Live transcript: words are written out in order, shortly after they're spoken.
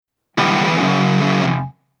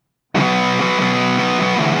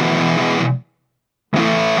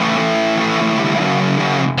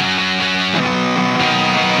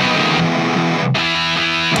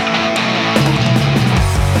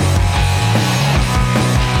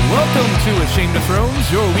Welcome to Ashamed of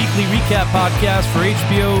Thrones, your weekly recap podcast for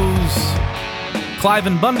HBO's Clive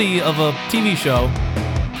Bundy of a TV show,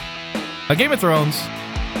 A Game of Thrones.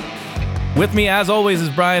 With me, as always,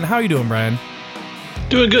 is Brian. How are you doing, Brian?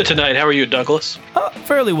 Doing good tonight. How are you, Douglas?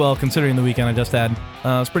 Fairly well, considering the weekend I just had.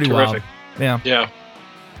 It's pretty Terrific. Wild. Yeah.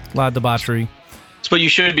 A lot of debauchery. It's what you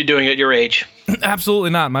should be doing at your age.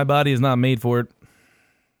 Absolutely not. My body is not made for it.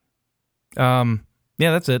 Yeah,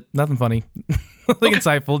 that's it. Nothing funny. Nothing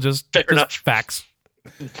insightful, just facts.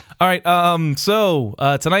 All right, so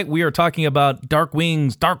tonight we are talking about Dark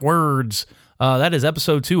Wings, Dark Words. That is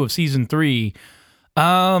episode 2 of season 3.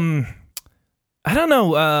 I don't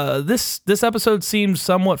know. This episode seems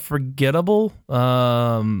somewhat forgettable.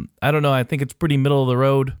 I don't know. I think it's pretty middle of the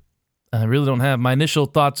road. I really don't have... My initial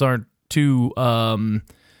thoughts aren't too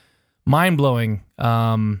mind-blowing.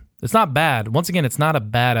 It's not bad. Once again, it's not a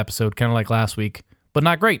bad episode, kind of like last week, but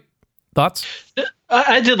not great. Thoughts?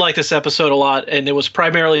 I did like this episode a lot, and it was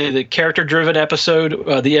primarily the character-driven episode,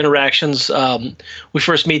 the interactions. We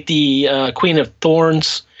first meet the Queen of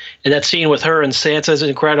Thorns, and that scene with her and Sansa is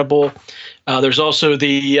incredible. There's also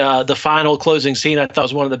the final closing scene. I thought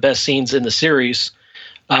was one of the best scenes in the series.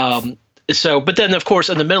 But then, of course,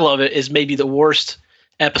 in the middle of it is maybe the worst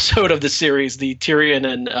episode of the series, the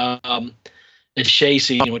Tyrion and Shae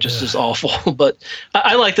scene, which is just awful. But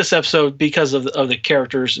I like this episode because of the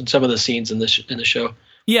characters and some of the scenes in the show.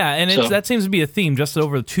 Yeah, and that seems to be a theme. Just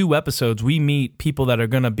over 2 episodes, we meet people that are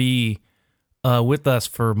going to be with us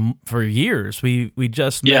for years. We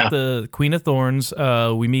just met the Queen of Thorns.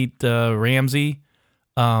 We meet Ramsay.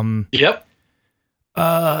 Yep.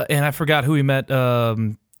 And I forgot who we met.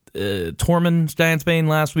 Tormund Giantsbane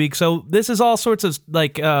last week. So this is all sorts of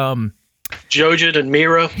like Jojen and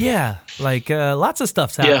Mira. Yeah, like lots of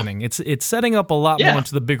stuff's happening. Yeah. It's setting up a lot more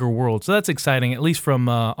into the bigger world. So that's exciting, at least from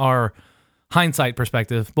our hindsight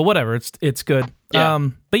perspective. But whatever, it's good. Yeah.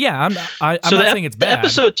 But yeah, I'm not saying it's bad. The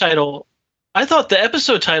episode title. I thought the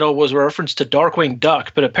episode title was a reference to Darkwing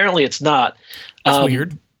Duck, but apparently it's not. That's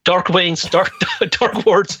weird. Dark Wings, Dark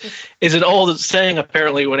Words is an old saying,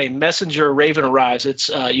 apparently. When a messenger raven arrives, it's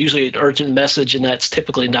usually an urgent message, and that's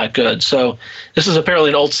typically not good. So this is apparently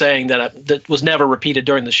an old saying that was never repeated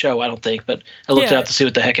during the show, I don't think, but I looked it up to see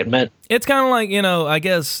what the heck it meant. It's kind of like, I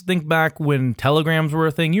guess, think back when telegrams were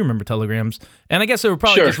a thing. You remember telegrams. And I guess they were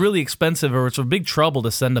probably just really expensive, or it's a big trouble to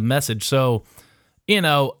send a message. So...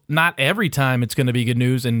 not every time it's going to be good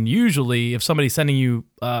news, and usually if somebody's sending you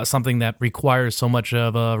something that requires so much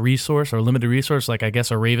of a resource or limited resource, like I guess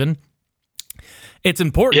a raven, it's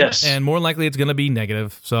important, and more likely it's going to be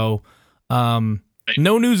negative. So no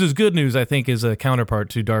news is good news, I think, is a counterpart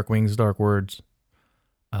to Dark Wings, Dark Words.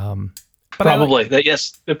 Probably.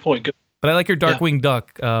 Yes, good point. Good. But I like your Darkwing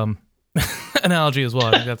Duck analogy as well.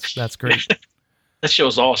 I think that's great. That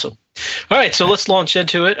show's awesome. All right, so let's launch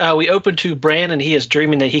into it. We open to Bran, and he is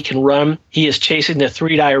dreaming that he can run. He is chasing the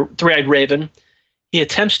three-eyed raven. He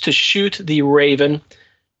attempts to shoot the raven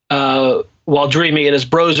while dreaming, and his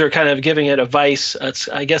bros are kind of giving it advice. It's,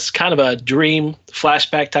 I guess, kind of a dream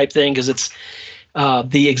flashback type thing, because it's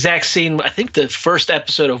the exact scene, I think the first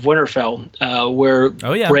episode of Winterfell, where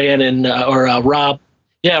Bran and Rob...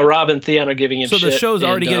 Yeah, Rob and Theon are giving him shit. So the show's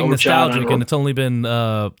already getting nostalgic, and it's only been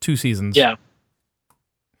 2 seasons. Yeah.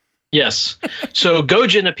 Yes. So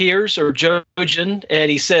Jojen appears, or Jojen, and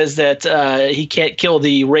he says that he can't kill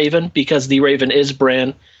the Raven because the Raven is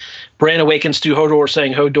Bran. Bran awakens to Hodor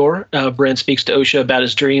saying Hodor. Bran speaks to Osha about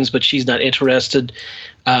his dreams, but she's not interested.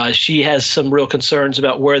 She has some real concerns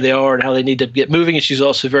about where they are and how they need to get moving, and she's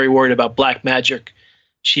also very worried about black magic.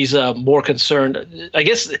 She's more concerned, I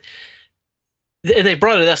guess... They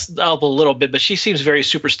brought it up a little bit, but she seems very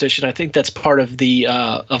superstitious. I think that's part of the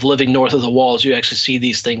of living north of the walls. You actually see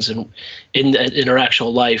these things in her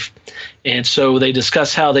actual life, and so they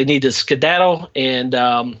discuss how they need to skedaddle, and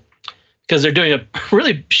because they're doing a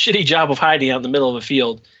really shitty job of hiding out in the middle of a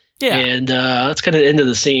field. Yeah, and that's kind of the end of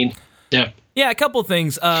the scene. Yeah, a couple of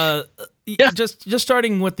things. Just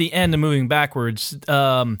starting with the end and moving backwards.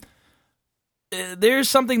 There's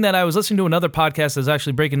something that I was listening to another podcast that's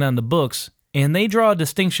actually breaking down the books. And they draw a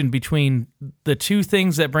distinction between the 2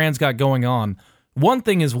 things that Bran's got going on. One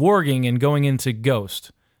thing is warging and going into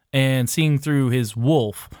Ghost and seeing through his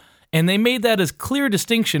wolf. And they made that as clear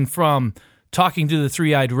distinction from talking to the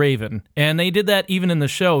three-eyed raven. And they did that even in the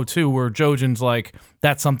show, too, where Jojen's like,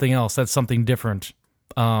 that's something else, that's something different.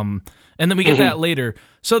 And then we get that later.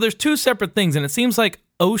 So there's 2 separate things, and it seems like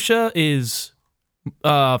Osha is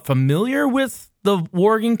familiar with the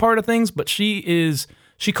warging part of things, but she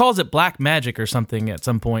calls it black magic or something at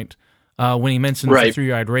some point when he mentions the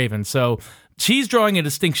three-eyed raven. So she's drawing a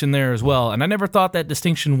distinction there as well, and I never thought that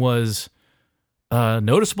distinction was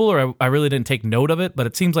noticeable, or I really didn't take note of it, but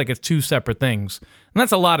it seems like it's two separate things. And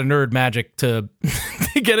that's a lot of nerd magic to,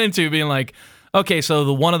 to get into, being like, okay, so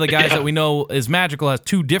the one of the guys that we know is magical has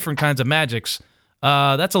two different kinds of magics.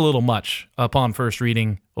 That's a little much upon first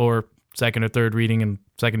reading, or second or third reading and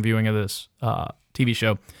second viewing of this TV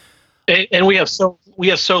show. And we have so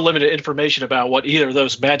limited information about what either of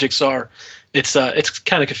those magics are. It's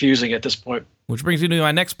kind of confusing at this point. Which brings me to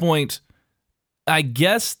my next point. I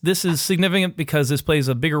guess this is significant because this plays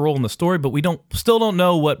a bigger role in the story, but we still don't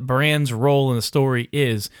know what Bran's role in the story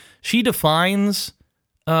is. She defines,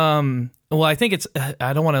 well, I think it's,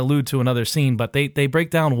 I don't want to allude to another scene, but they break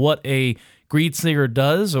down what a Greedsinger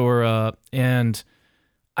does, and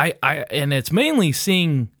it's mainly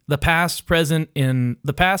seeing the past,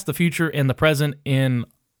 the future, and the present in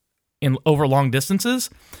over long distances.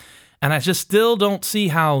 And I just still don't see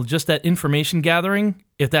how just that information gathering,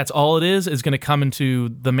 if that's all it is going to come into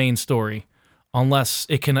the main story, unless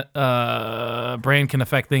it can, Bran can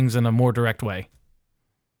affect things in a more direct way.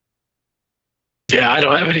 Yeah, I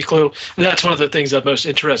don't have any clue. That's one of the things I'm most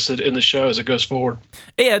interested in the show as it goes forward.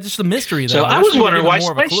 Yeah, just the mystery, though. So I was wondering why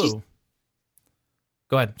she's...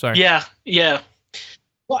 Go ahead, sorry. Yeah.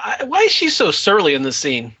 Why is she so surly in this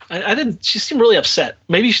scene? I didn't. She seemed really upset.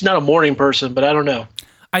 Maybe she's not a morning person, but I don't know.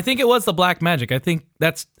 I think it was the black magic. I think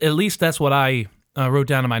that's what I wrote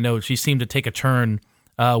down in my notes. She seemed to take a turn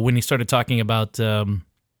when he started talking about the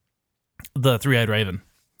three-eyed raven.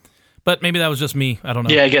 But maybe that was just me. I don't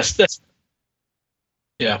know. Yeah, I guess that's...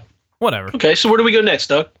 Yeah. Whatever. Okay, so where do we go next,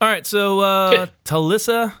 Doug? All right, so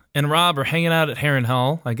Talissa and Robb are hanging out at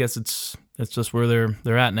Harrenhal. I guess it's just where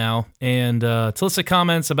they're at now. And Talissa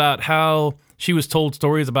comments about how she was told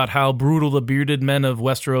stories about how brutal the bearded men of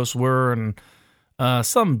Westeros were, and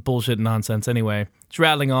some bullshit nonsense anyway. It's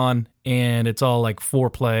rattling on, and it's all like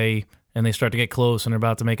foreplay, and they start to get close, and they're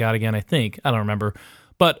about to make out again, I think. I don't remember.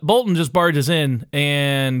 But Bolton just barges in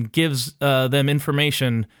and gives them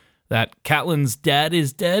information that Catelyn's dad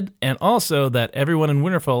is dead, and also that everyone in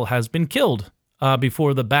Winterfell has been killed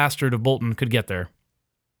before the bastard of Bolton could get there.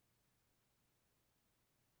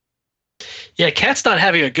 Yeah, Kat's not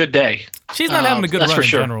having a good day. She's not having a good run in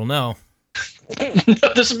general, no.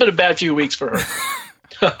 This has been a bad few weeks for her.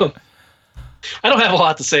 I don't have a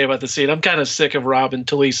lot to say about the scene. I'm kind of sick of Robb and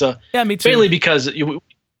Talissa. Yeah, me too. Mainly because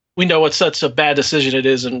we know what such a bad decision it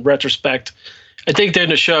is in retrospect. I think in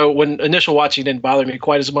the show, when initial watching didn't bother me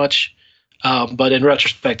quite as much, but in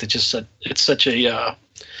retrospect, it's such a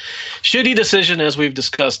shitty decision, as we've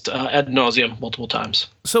discussed ad nauseum multiple times.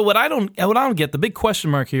 So what I don't get, the big question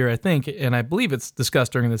mark here, I think, and I believe it's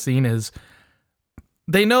discussed during the scene, is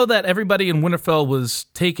they know that everybody in Winterfell was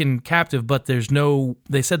taken captive, but they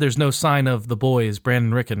said there's no sign of the boys, Bran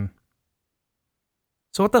and Rickon.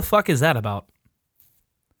 So what the fuck is that about?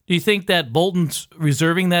 Do you think that Bolton's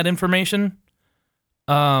reserving that information?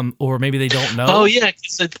 Or maybe they don't know? Oh yeah,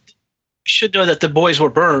 you should know that the boys were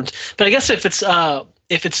burned. But I guess if it's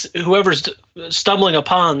whoever's stumbling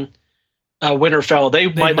upon Winterfell, they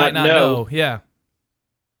might not know. Yeah.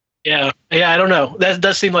 I don't know. That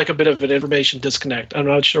does seem like a bit of an information disconnect. I'm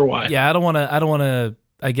not sure why. Yeah, I don't want to.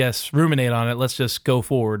 I guess ruminate on it. Let's just go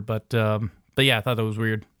forward. But yeah, I thought that was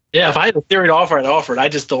weird. Yeah, if I had a theory to offer, I'd offer it. I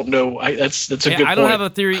just don't know. That's a good point. I don't have a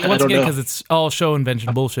theory once again because it's all show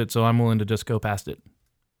invention bullshit. So I'm willing to just go past it.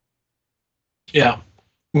 Yeah.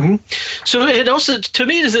 Mm-hmm. So it also, to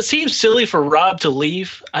me, does it seem silly for Robb to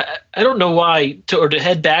leave? I don't know why, or to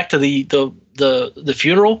head back to the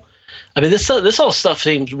funeral. I mean, this all stuff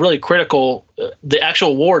seems really critical. The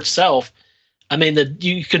actual war itself. I mean,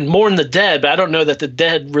 you can mourn the dead, but I don't know that the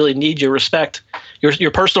dead really need your respect,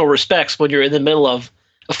 your personal respects when you're in the middle of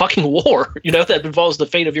a fucking war. That involves the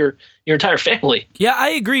fate of your entire family. Yeah,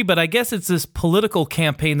 I agree, but I guess it's this political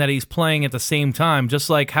campaign that he's playing at the same time, just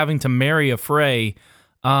like having to marry a Frey.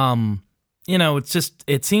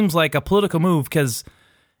 It seems like a political move because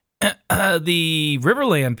the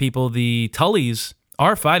Riverland people, the Tullys,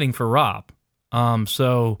 are fighting for Robb.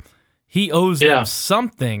 So he owes them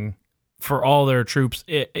something for all their troops.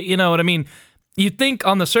 You know what I mean? You'd think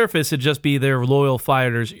on the surface it'd just be their loyal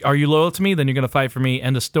fighters. Are you loyal to me? Then you're going to fight for me.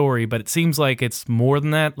 End of story. But it seems like it's more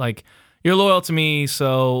than that. Like, you're loyal to me,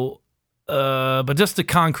 so... but just to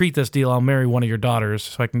concrete this deal, I'll marry one of your daughters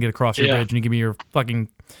so I can get across your bridge and you give me your fucking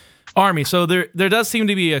army. So there does seem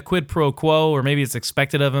to be a quid pro quo, or maybe it's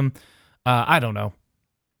expected of him. I don't know.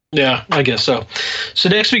 Yeah, I guess so. So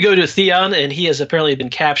next we go to Theon, and he has apparently been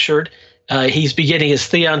captured. He's beginning his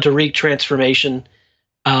Theon to Reek transformation.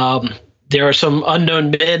 There are some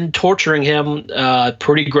unknown men torturing him.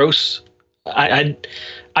 Pretty gross. I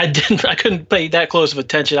I couldn't pay that close of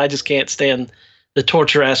attention. I just can't stand the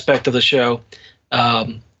torture aspect of the show.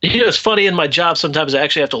 It's funny in my job. Sometimes I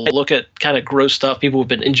actually have to look at kind of gross stuff. People who've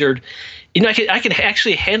been injured. I can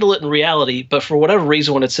actually handle it in reality, but for whatever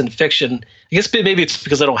reason, when it's in fiction, I guess maybe it's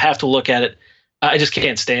because I don't have to look at it. I just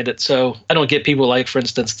can't stand it. So I don't get people like, for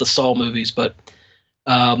instance, the Saw movies. But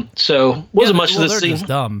so wasn't much of this scene. Just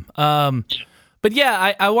dumb. But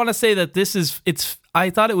yeah, I want to say that I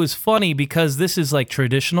thought it was funny because this is like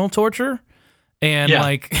traditional torture, and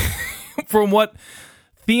like from what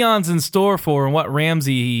Theon's in store for and what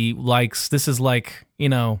Ramsey likes, this is like,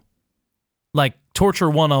 like torture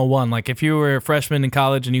 101. Like if you were a freshman in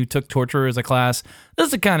college and you took torture as a class, this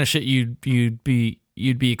is the kind of shit you'd be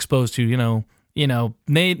exposed to.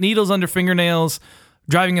 Needles under fingernails,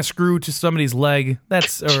 driving a screw to somebody's leg, or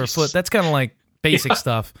a foot. That's kind of like basic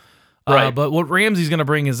stuff. Right. But what Ramsey's going to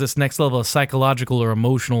bring is this next level of psychological or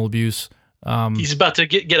emotional abuse. He's about to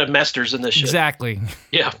get a master's in this shit. Exactly.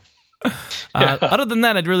 Yeah. Other than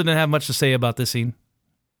that, I really didn't have much to say about this scene.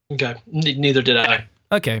 Okay. Neither did I.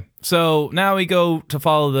 Okay. So now we go to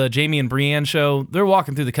follow the Jamie and Brienne show. They're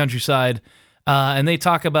walking through the countryside, and they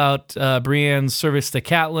talk about Brienne's service to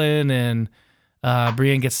Catelyn, and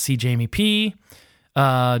Brienne gets to see Jamie P.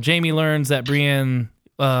 Jamie learns that Brienne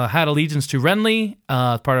had allegiance to Renly,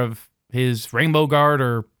 part of his Rainbow Guard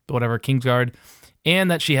or whatever, King's Guard,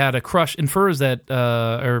 and that she had a crush, infers that,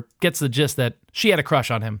 or gets the gist that she had a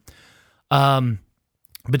crush on him.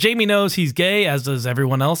 But Jamie knows he's gay, as does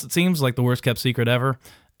everyone else, it seems, like the worst kept secret ever.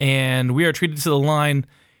 And we are treated to the line,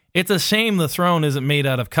 "It's a shame the throne isn't made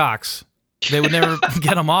out of cocks. They would never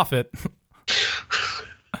get him off it."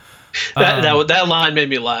 That line made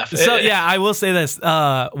me laugh. So yeah, I will say this: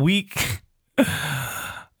 the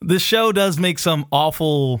show does make some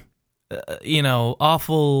awful,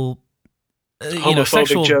 homophobic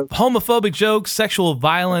jokes, sexual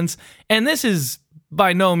violence, and this is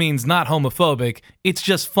by no means not homophobic. It's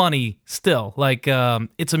just funny still. Like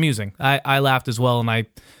it's amusing. I laughed as well, and I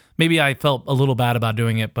felt a little bad about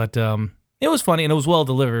doing it, but it was funny and it was well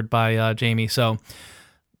delivered by Jamie. So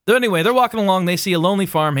anyway, they're walking along. They see a lonely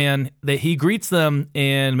farmhand. He greets them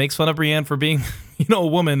and makes fun of Brienne for being, a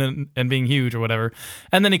woman and being huge or whatever.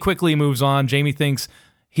 And then he quickly moves on. Jamie thinks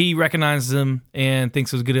he recognizes him and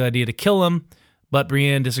thinks it was a good idea to kill him, but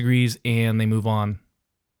Brienne disagrees and they move on.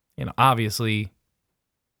 Obviously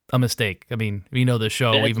a mistake. I mean, we know the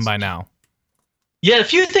show even by now. Yeah, a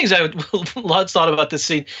few things I thought about this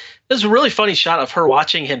scene. There's a really funny shot of her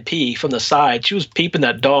watching him pee from the side. She was peeping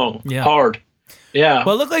that dong hard. Yeah.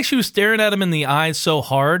 Well, it looked like she was staring at him in the eyes so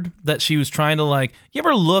hard that she was trying to, like, you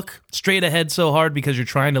ever look straight ahead so hard because you're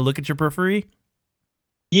trying to look at your periphery?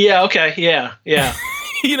 Yeah, okay, yeah.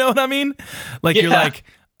 You know what I mean? Like, you're like,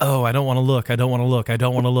 oh, I don't want to look.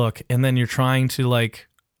 And then you're trying to, like,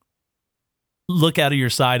 look out of your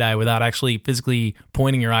side eye without actually physically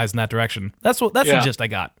pointing your eyes in that direction. That's the gist I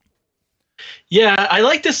got. Yeah, I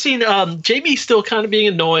like this scene. Jamie's still kind of being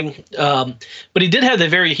annoying, but he did have the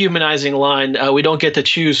very humanizing line, "We don't get to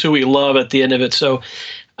choose who we love" at the end of it. So,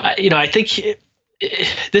 I think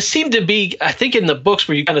this seemed to be, I think, in the books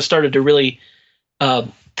where you kind of started to really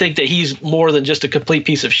think that he's more than just a complete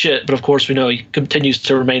piece of shit. But of course, we know he continues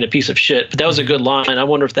to remain a piece of shit. But that was a good line. I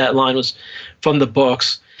wonder if that line was from the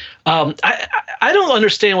books. I don't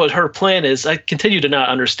understand what her plan is. I continue to not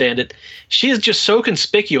understand it. She is just so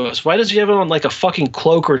conspicuous. Why does she have on like a fucking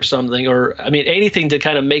cloak or something? Or, I mean, anything to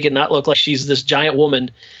kind of make it not look like she's this giant woman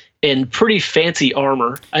in pretty fancy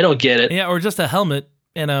armor. I don't get it. Yeah, or just a helmet.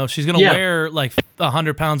 She's going to wear like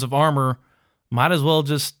 100 pounds of armor. Might as well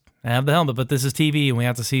just have the helmet. But this is TV and we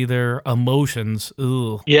have to see their emotions.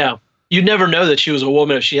 Ooh. Yeah. You never know that she was a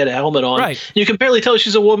woman if she had a helmet on. Right. You can barely tell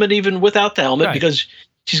she's a woman even without the helmet because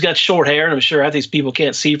she's got short hair, and I'm sure half these people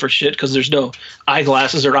can't see for shit because there's no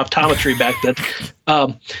eyeglasses or optometry back then.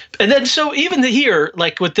 And then, so even here,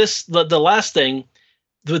 like with this, the last thing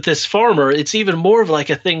with this farmer, it's even more of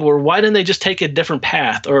like a thing where why didn't they just take a different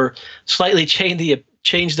path or slightly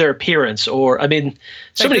change their appearance? Or, I mean,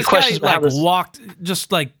 so many questions about this.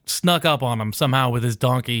 Snuck up on him somehow with his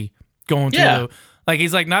donkey going through. Like,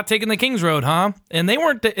 he's like, not taking the King's Road, huh? And they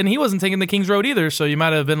weren't, and he wasn't taking the King's Road either. So you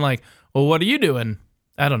might have been like, well, what are you doing?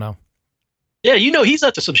 I don't know. Yeah, he's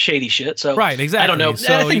up to some shady shit. So right, exactly. I don't know.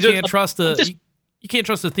 So you can't trust you can't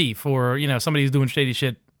trust a thief or somebody who's doing shady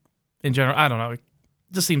shit in general. I don't know. It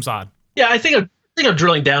just seems odd. Yeah, I think I'm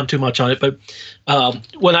drilling down too much on it. But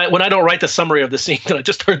when I don't write the summary of the scene, then I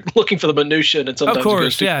just start looking for the minutia. And sometimes of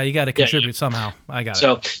course, you got to contribute somehow. I got it.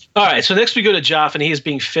 So all right. So next we go to Joff, and he is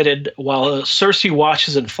being fitted while Cersei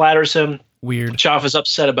watches and flatters him. Weird. Joff is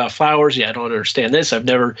upset about flowers. Yeah, I don't understand this. I've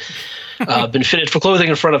never been fitted for clothing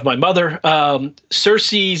in front of my mother.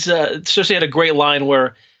 Cersei had a great line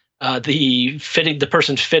where the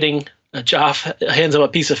person fitting Joff hands him a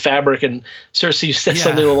piece of fabric, and Cersei says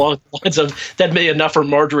something along the lines of, "That may be enough for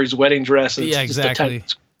Marjorie's wedding dress." And yeah, exactly.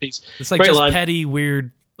 Piece. It's like great just line. petty,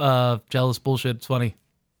 weird, jealous bullshit. It's funny.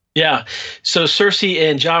 Yeah. So Cersei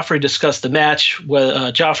and Joffrey discuss the match.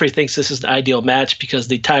 Joffrey thinks this is the ideal match because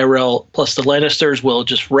the Tyrell plus the Lannisters will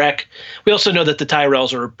just wreck. We also know that the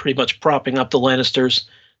Tyrells are pretty much propping up the Lannisters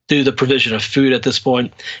through the provision of food at this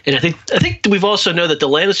point. And I think we've also know that the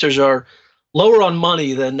Lannisters are lower on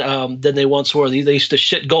money than they once were. They used to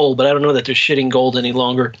shit gold, but I don't know that they're shitting gold any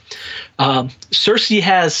longer. Cersei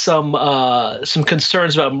has some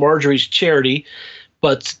concerns about Marjorie's charity,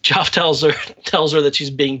 but Joff tells her that she's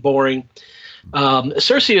being boring.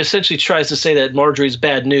 Cersei essentially tries to say that Marjorie's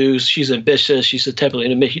bad news. She's ambitious. She's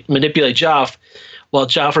attempting to manipulate Joff, while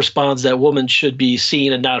Joff responds that women should be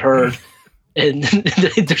seen and not heard, and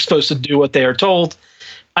they're supposed to do what they are told.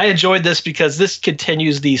 I enjoyed this because this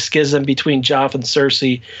continues the schism between Joff and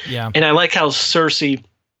Cersei. Yeah. And I like how Cersei,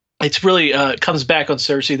 it's really comes back on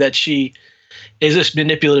Cersei that she is this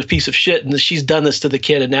manipulative piece of shit, and she's done this to the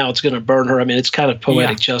kid, and now it's going to burn her. I mean, it's kind of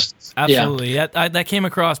poetic justice. Absolutely. Yeah. That came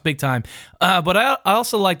across big time. But I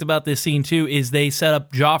also liked about this scene, too, is they set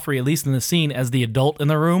up Joffrey, at least in the scene, as the adult in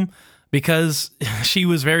the room, because she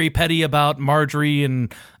was very petty about Marjorie,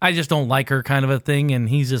 and I just don't like her kind of a thing, and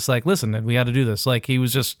he's just like, listen, we got to do this. Like, he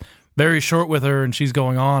was just very short with her, and she's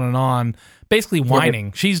going on, basically whining.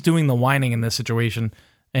 Right. She's doing the whining in this situation,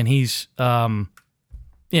 and he's,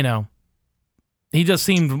 he just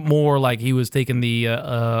seemed more like he was taking the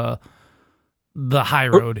high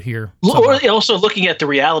road here. Or also looking at the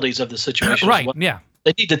realities of the situation. Right, yeah.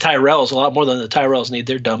 They need the Tyrells a lot more than the Tyrells need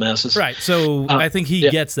their dumbasses. Right, so I think he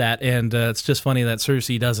gets that, and it's just funny that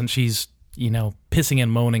Cersei doesn't. She's, pissing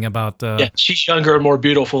and moaning about... she's younger and more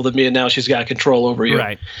beautiful than me, and now she's got control over you.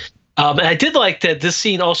 Right. And I did like that this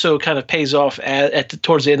scene also kind of pays off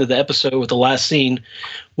towards the end of the episode with the last scene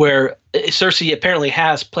where Cersei apparently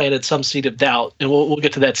has planted some seed of doubt, and we'll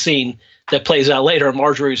get to that scene that plays out later.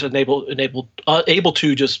 Marjorie's able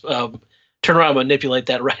to just turn around and manipulate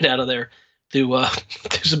that right out of there through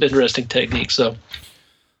some interesting techniques. So,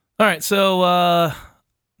 all right, so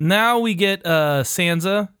now we get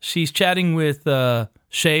Sansa. She's chatting with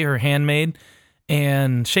Shae, her handmaid,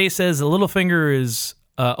 and Shae says the Littlefinger is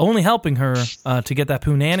only helping her to get that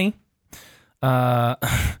Punani.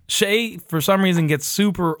 Shae, for some reason, gets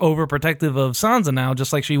super overprotective of Sansa now,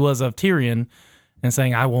 just like she was of Tyrion, and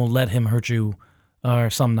saying, I won't let him hurt you, or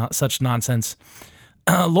such nonsense.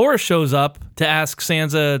 Loras shows up to ask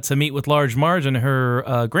Sansa to meet with Large Marge and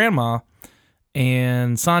her grandma,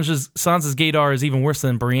 and Sansa's gaydar is even worse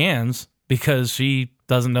than Brienne's, because she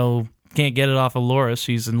can't get it off of Loras.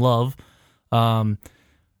 She's in love.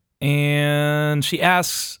 And she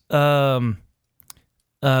asks Loras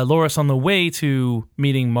on the way to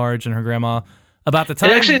meeting Marge and her grandma about the time.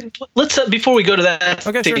 And actually, let's before we go to that,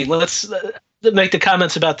 sure. Let's make the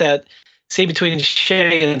comments about that scene between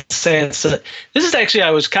Shae and Sansa. This is actually,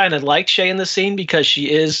 I was kind of like Shae in this scene because she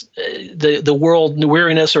is the world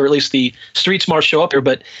weariness, or at least the street smarts show up here,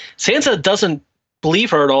 but Sansa doesn't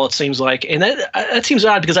believe her at all, it seems like. And that seems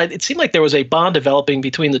odd because it seemed like there was a bond developing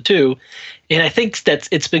between the two. And I think that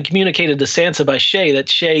it's been communicated to Sansa by Shae that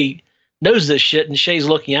Shae knows this shit and Shae's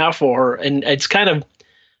looking out for her. And it's kind of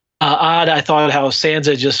odd, I thought, how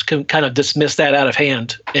Sansa just kind of dismissed that out of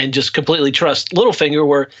hand and just completely trust Littlefinger,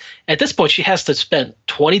 where at this point she has to spend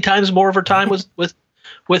 20 times more of her time with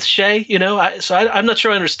Shae, So I'm not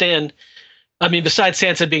sure I understand. I mean, besides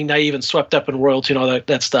Sansa being naive and swept up in royalty and all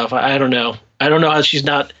that stuff, I don't know. I don't know how she's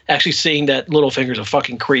not actually seeing that Littlefinger's a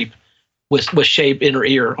fucking creep with Shae in her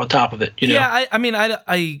ear on top of it. Yeah,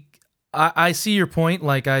 I see your point.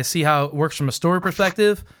 Like, I see how it works from a story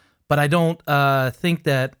perspective, but I don't think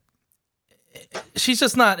that she's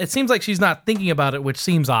just not. It seems like she's not thinking about it, which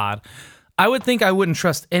seems odd. I would think I wouldn't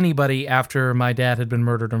trust anybody after my dad had been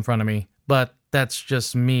murdered in front of me, but that's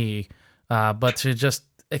just me. But to just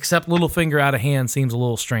accept Littlefinger out of hand seems a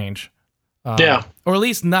little strange. Or at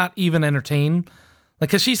least not even entertain. Like,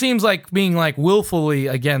 because she seems like being like willfully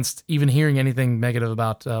against even hearing anything negative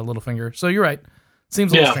about Littlefinger. So you're right.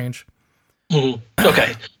 Seems a little strange. Mm-hmm.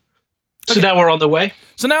 Okay. So now we're on the way?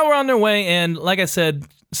 So now we're on their way, and like I said,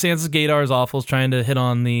 Sansa's gaydar is awful, is trying to hit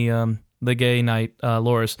on the gay knight,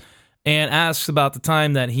 Loras, and asks about the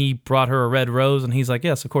time that he brought her a red rose, and he's like,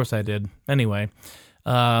 yes, of course I did. Anyway.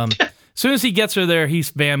 As soon as he gets her there, he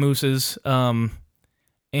vamooses,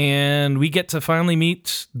 and we get to finally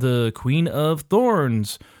meet the Queen of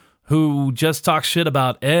Thorns, who just talks shit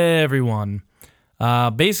about everyone.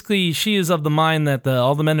 Basically, she is of the mind that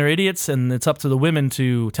all the men are idiots, and it's up to the women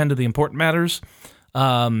to tend to the important matters.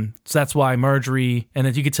 So that's why Marjorie, and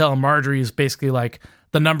as you could tell, Marjorie is basically like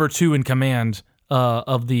the number 2 in command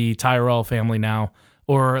of the Tyrell family now,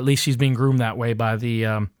 or at least she's being groomed that way by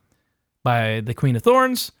the Queen of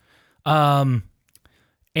Thorns.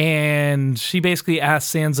 And she basically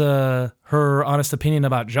asked Sansa her honest opinion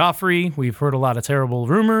about Joffrey. We've heard a lot of terrible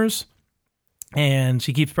rumors, and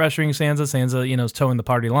she keeps pressuring Sansa. Sansa, is towing the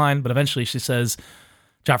party line, but eventually she says,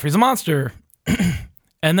 Joffrey's a monster.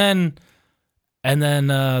 and then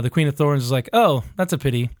the Queen of Thorns is like, oh, that's a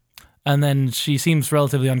pity. And then she seems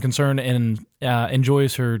relatively unconcerned and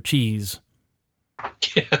enjoys her cheese.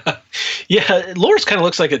 Yeah, Loras kind of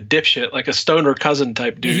looks like a dipshit, like a stoner cousin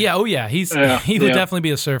type dude. Yeah, he would definitely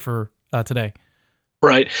be a surfer today.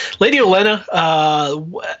 Right. Lady Olenna,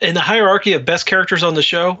 in the hierarchy of best characters on the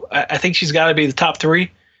show, I think she's got to be the top 3.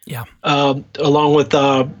 Yeah. Along with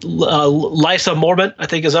Lysa Mormont, I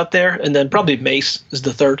think is up there, and then probably Mace is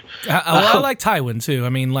the 3rd. I like Tywin too. I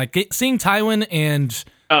mean, like seeing Tywin and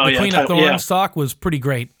the Queen of Thorns talk was pretty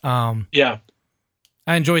great. Yeah.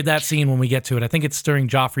 I enjoyed that scene when we get to it. I think it's during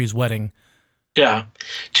Joffrey's wedding. Yeah.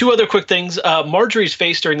 2 other quick things. Marjorie's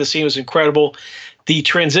face during the scene was incredible. The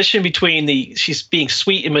transition between she's being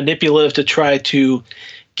sweet and manipulative to try to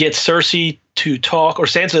get Cersei to talk, or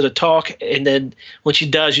Sansa to talk, and then when she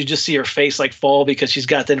does, you just see her face like fall because she's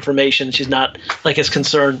got the information. She's not like as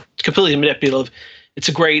concerned, completely manipulative. It's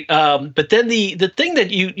a great. But then the thing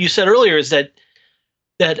that you said earlier is that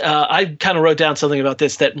I kind of wrote down something about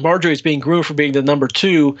this, that Marjorie is being groomed for being the number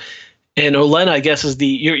 2, and Olenna, I guess, is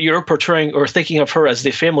you're portraying or thinking of her as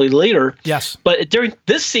the family leader. Yes. But during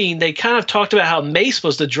this scene, they kind of talked about how Mace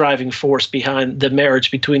was the driving force behind the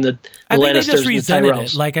marriage between the Lannisters and the Tyrells. I think they just resented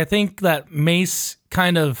it. Like, I think that Mace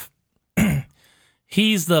kind of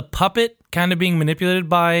he's the puppet kind of being manipulated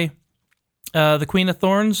by the Queen of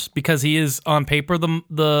Thorns, because he is on paper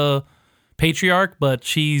the patriarch, but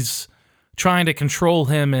she's trying to control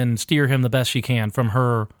him and steer him the best she can from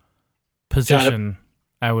her position,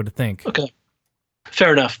 I would think. Okay.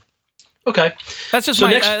 Fair enough. Okay. That's just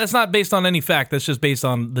that's not based on any fact. That's just based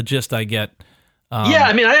on the gist I get. Yeah,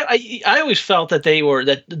 I mean, I always felt that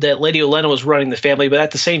that Lady Olenna was running the family, but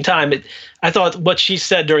at the same time, I thought what she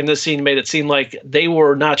said during this scene made it seem like they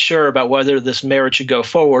were not sure about whether this marriage should go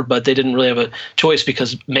forward, but they didn't really have a choice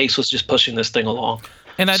because Mace was just pushing this thing along.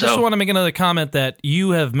 And I just want to make another comment that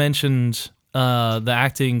you have mentioned the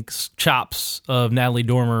acting chops of Natalie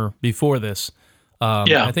Dormer before this.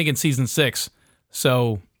 I think in season 6.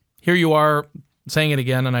 So here you are saying it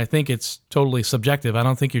again, and I think it's totally subjective. I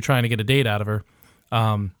don't think you're trying to get a date out of her,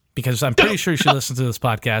 because I'm pretty sure she listens to this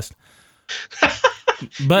podcast.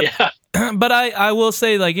 But but I will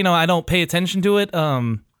say, like, I don't pay attention to it.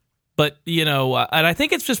 But and I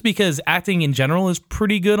think it's just because acting in general is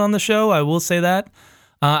pretty good on the show. I will say that.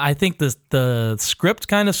 I think the script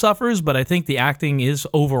kind of suffers, but I think the acting is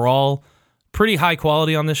overall pretty high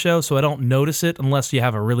quality on this show, so I don't notice it unless you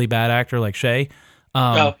have a really bad actor like Shay.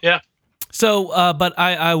 So, but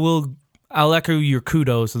I'll echo your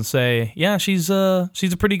kudos and say, yeah, she's a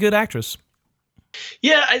pretty good actress.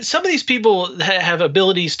 Yeah, some of these people have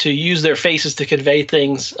abilities to use their faces to convey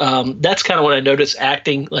things. That's kind of when I notice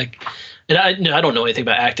acting, like, and I don't know anything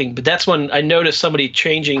about acting, but that's when I notice somebody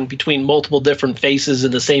changing between multiple different faces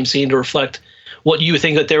in the same scene to reflect what you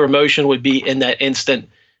think that their emotion would be in that instant.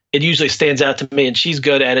 It usually stands out to me, and she's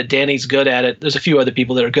good at it. Danny's good at it. There's a few other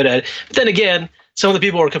people that are good at it. But then again, some of the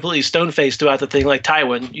people are completely stone-faced throughout the thing, like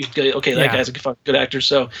Tywin. You go, okay, that guy's a good actor.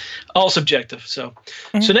 So all subjective. So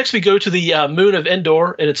next we go to the Moon of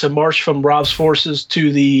Endor, and it's a march from Robb's forces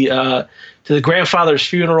to the grandfather's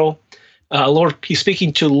funeral. He's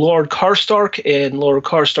speaking to Lord Karstark, and Lord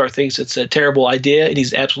Karstark thinks it's a terrible idea, and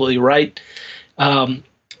he's absolutely right.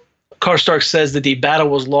 Karstark says that the battle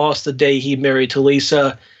was lost the day he married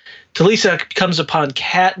Talisa. Talisa comes upon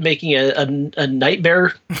Cat making a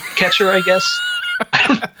nightmare catcher, I guess.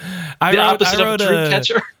 I wrote a dream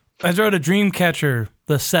catcher. I wrote a dream catcher,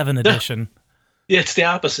 the 7 edition. It's the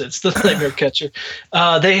opposite. It's the nightmare catcher.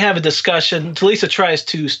 They have a discussion. Talisa tries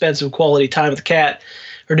to spend some quality time with Cat,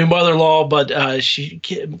 her new mother-in-law, but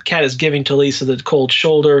Cat is giving Talisa the cold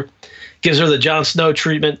shoulder, gives her the Jon Snow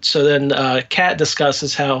treatment. So then Cat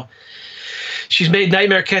discusses how she's made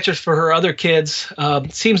nightmare catchers for her other kids.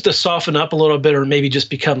 Seems to soften up a little bit, or maybe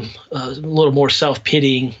just become a little more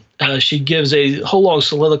self-pitying. She gives a whole long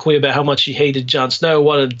soliloquy about how much she hated Jon Snow,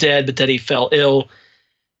 wanted him dead, but that he fell ill.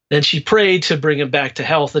 Then she prayed to bring him back to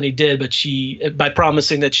health, and he did. But by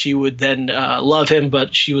promising that she would then love him,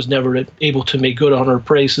 but she was never able to make good on her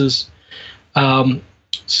praises.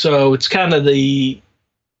 So it's kind of the.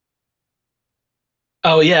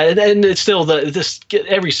 Oh yeah, and it's still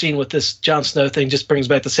every scene with this Jon Snow thing just brings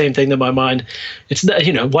back the same thing to my mind. It's not,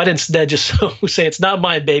 why didn't Ned just say it's not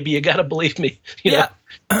mine, baby? You got to believe me. You know?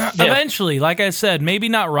 Eventually, like I said, maybe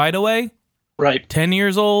not right away. Right. 10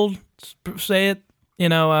 years old, say it.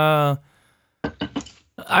 I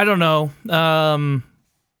don't know.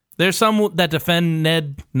 There's some that defend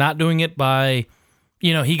Ned not doing it by,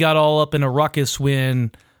 he got all up in a ruckus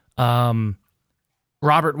when Robert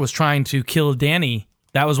was trying to kill Dany.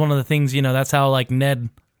 That was one of the things, that's how Ned.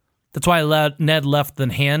 That's why Ned left the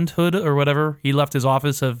Handhood or whatever. He left his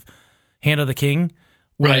office of Hand of the King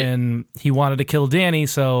when he wanted to kill Dany.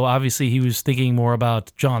 So obviously he was thinking more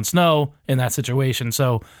about Jon Snow in that situation.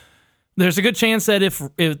 So there's a good chance that if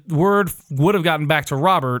word would have gotten back to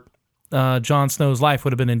Robert, Jon Snow's life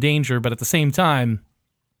would have been in danger. But at the same time,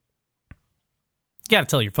 you got to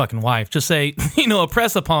tell your fucking wife. Just say,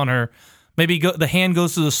 impress upon her. Maybe the hand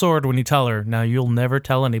goes to the sword when you tell her. Now, you'll never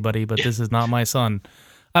tell anybody, but this is not my son.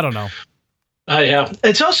 I don't know. Yeah.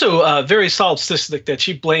 It's also very solid statistic that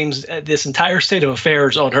she blames this entire state of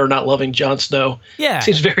affairs on her not loving Jon Snow. Yeah.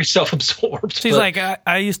 Seems very self-absorbed. She's like,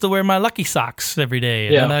 I used to wear my lucky socks every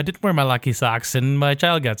day, and I didn't wear my lucky socks, and my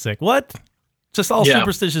child got sick. What? Just all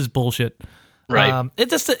superstitious bullshit. Right.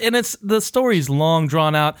 It's the story's long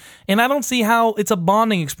drawn out, and I don't see how it's a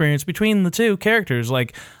bonding experience between the two characters.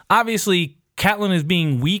 Like, obviously, Catelyn is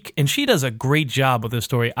being weak, and she does a great job with this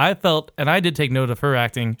story. I felt, and I did take note of her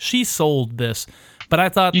acting, she sold this. But I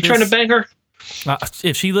thought, you trying to bang her?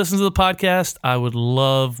 If she listens to the podcast, I would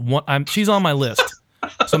love one. She's on my list,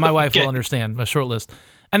 so my wife will understand my short list.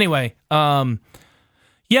 Anyway, I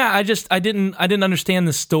didn't understand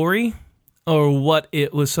the story or what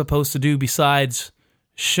it was supposed to do besides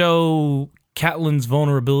show Catelyn's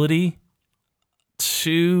vulnerability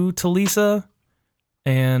to Talisa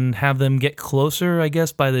and have them get closer, I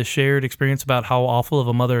guess, by the shared experience about how awful of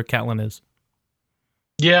a mother Catelyn is.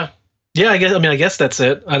 Yeah. Yeah, I guess that's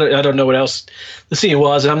it. I don't know what else the scene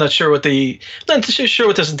was, and I'm not sure what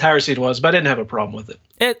this entire scene was, but I didn't have a problem with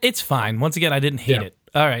it. It's fine. Once again, I didn't hate it.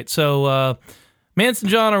 All right, so Mance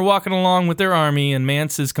and Jon are walking along with their army, and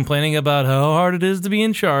Mance is complaining about how hard it is to be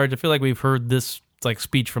in charge. I feel like we've heard this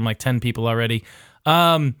speech from 10 people already.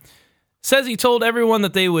 Says he told everyone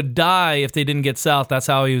that they would die if they didn't get south. That's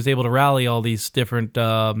how he was able to rally all these different,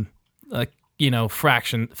 factions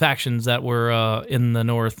that were in the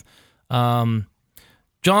north. Jon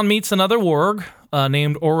meets another warg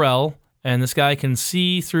named Orell, and this guy can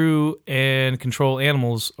see through and control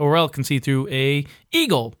animals. Orell can see through a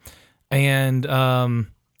eagle. And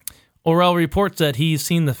Orell reports that he's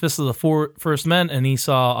seen the Fist of the First Men, and he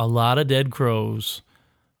saw a lot of dead crows.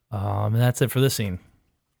 And that's it for this scene.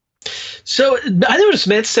 So I noticed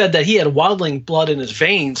Matt said that he had wildling blood in his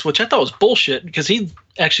veins, which I thought was bullshit because he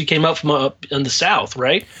actually came up from up in the south,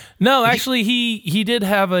 right? No, actually, he did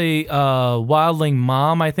have a wildling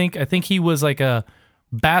mom, I think. I think he was like a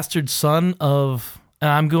bastard son of...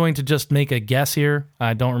 I'm going to just make a guess here.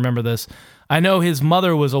 I don't remember this. I know his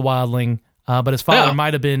mother was a wildling, but his father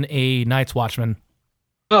might have been a Night's Watchman.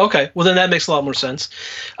 Oh, okay. Well, then that makes a lot more sense.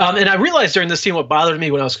 And I realized during this scene what bothered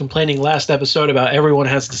me when I was complaining last episode about everyone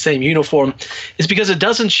has the same uniform is because it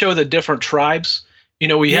doesn't show the different tribes.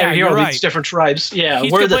 We have here all these different tribes. Yeah,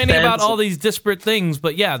 he's complaining about all these disparate things,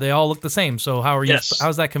 but they all look the same. So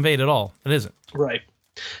how's that conveyed at all? It isn't. Right.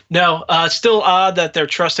 No, it's still odd that they're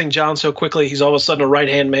trusting Jon so quickly. He's all of a sudden a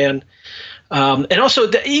right-hand man. And also,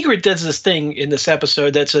 Ygritte does this thing in this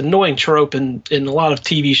episode that's an annoying trope in a lot of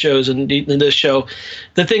TV shows and in this show.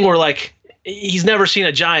 The thing where, he's never seen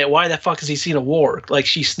a giant. Why the fuck has he seen a warg?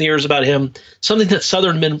 She sneers about him. Something that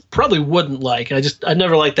Southern men probably wouldn't like. I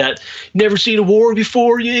never liked that. Never seen a warg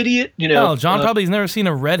before, you idiot. No, Jon probably has never seen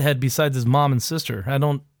a redhead besides his mom and sister. I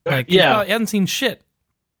don't, he hasn't seen shit.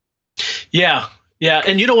 Yeah. Yeah,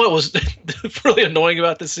 and you know what was really annoying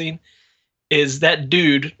about this scene? Is that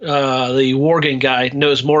dude, the warging guy,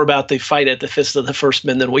 knows more about the fight at the Fist of the First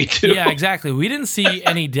Men than we do. Yeah, exactly. We didn't see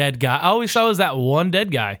any dead guy. All we saw was that one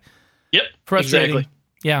dead guy. Yep, frustrating. Exactly.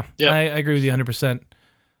 Yeah, yep. I agree with you 100%.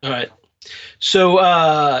 All right.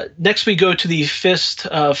 So next we go to the fist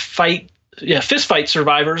fight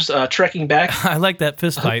survivors trekking back. I like that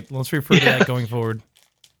fist fight. Let's refer to that going forward.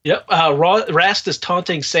 Yep. Rast is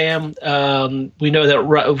taunting Sam. We know that,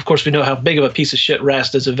 of course, we know how big of a piece of shit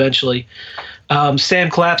Rast is eventually. Sam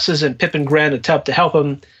collapses and Pip and Gran attempt to help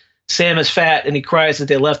him. Sam is fat, and he cries that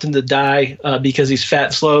they left him to die because he's fat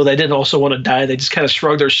and slow. They didn't also want to die. They just kind of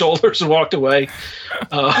shrugged their shoulders and walked away,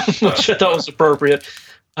 which I thought was appropriate.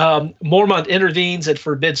 Mormont intervenes and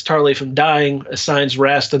forbids Tarly from dying, assigns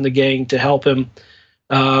Rast and the gang to help him.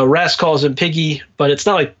 Rast calls him Piggy, but it's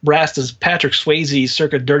not like Rast is Patrick Swayze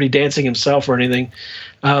circa Dirty Dancing himself or anything.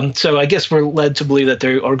 So I guess we're led to believe that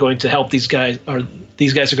they are going to help these guys, or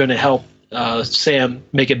these guys are going to help Sam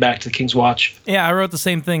make it back to the King's Watch. Yeah, I wrote the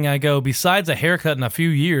same thing. I go, besides a haircut in a few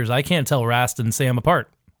years, I can't tell Rast and Sam apart.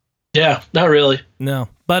 Yeah, not really. No.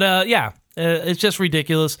 But it's just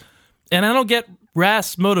ridiculous. And I don't get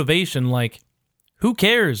Rast's motivation. Like, who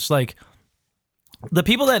cares? Like, the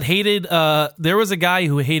people that hated, there was a guy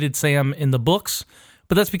who hated Sam in the books,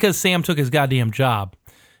 but that's because Sam took his goddamn job.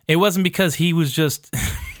 It wasn't because he was just...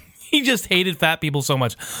 He just hated fat people so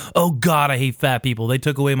much. Oh, God, I hate fat people. They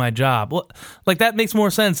took away my job. Well, like, that makes more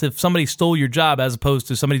sense if somebody stole your job as opposed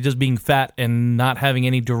to somebody just being fat and not having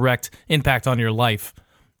any direct impact on your life.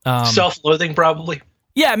 Self-loathing, probably.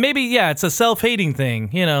 Yeah, maybe, yeah, it's a self-hating thing.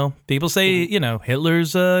 You know, people say,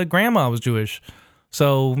 Hitler's grandma was Jewish.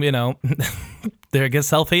 So, I guess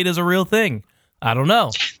self-hate is a real thing. I don't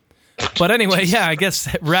know. But anyway, yeah, I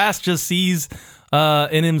guess Rast just sees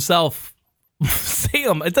in himself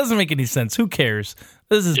Sam. It doesn't make any sense. Who cares?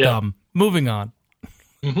 This is dumb. Moving on.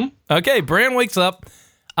 Mm-hmm. Okay, Bran wakes up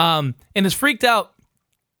and is freaked out.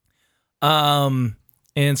 And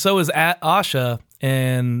so is Asha.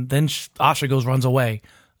 And then Asha runs away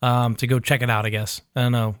to go check it out, I guess. I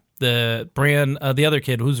don't know. Bran, the other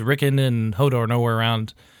kid, who's Rickon and Hodor, nowhere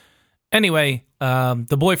around. Anyway,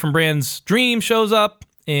 the boy from Bran's dream shows up,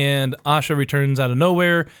 and Asha returns out of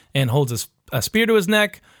nowhere and holds a spear to his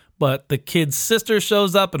neck. But the kid's sister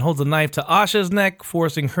shows up and holds a knife to Asha's neck,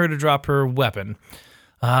 forcing her to drop her weapon.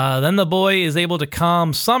 Then the boy is able to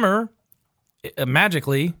calm Summer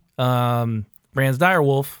magically, Bran's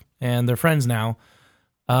direwolf, and they're friends now.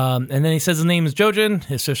 And then he says his name is Jojen,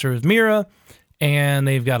 his sister is Mira, and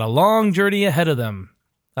they've got a long journey ahead of them,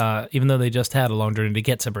 even though they just had a long journey to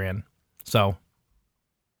get to Bran. So,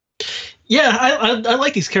 yeah, I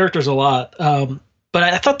like these characters a lot. But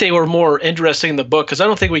I thought they were more interesting in the book because I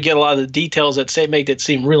don't think we get a lot of the details that make it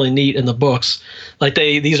seem really neat in the books. Like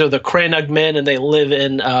these are the Crannog men, and they live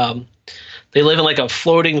in like a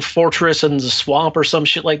floating fortress in the swamp or some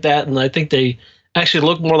shit like that. And I think they actually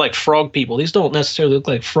look more like frog people. These don't necessarily look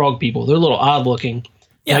like frog people. They're a little odd looking.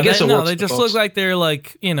 Yeah, I guess they just look like they're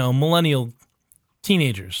like millennial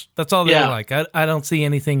teenagers. That's all they're like. I don't see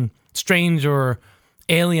anything strange or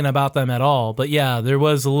alien about them at all. But yeah, there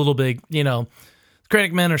was a little big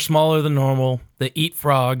Crannog men are smaller than normal. They eat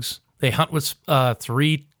frogs. They hunt with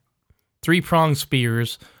three-pronged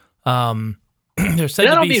spears. They're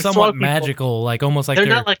said to be somewhat magical, like almost like they're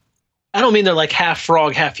not like. I don't mean they're like half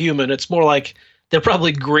frog, half human. It's more like they're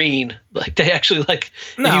probably green. Like they actually like.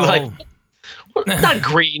 No. Not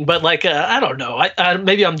green, but like I don't know. I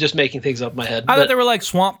maybe I'm just making things up in my head. I thought they were like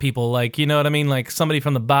swamp people, like you know what I mean, like somebody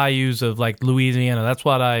from the bayous of like Louisiana. That's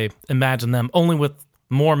what I imagine them. Only with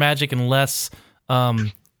more magic and less.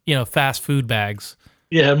 Fast food bags.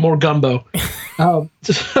 Yeah, more gumbo.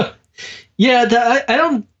 Yeah, I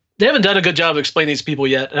don't. They haven't done a good job of explaining these people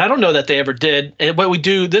yet, and I don't know that they ever did. And what we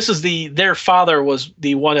do, this is their father was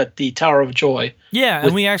the one at the Tower of Joy. Yeah,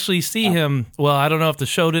 and we actually see him. Well, I don't know if the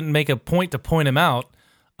show didn't make a point to point him out,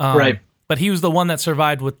 right? But he was the one that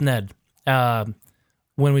survived with Ned when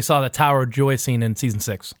we saw the Tower of Joy scene in season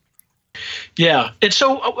 6. Yeah, and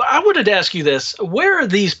so I wanted to ask you this: where are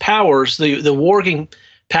these powers, the warging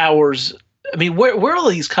powers? I mean, where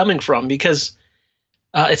are these coming from? Because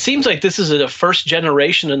it seems like this is the first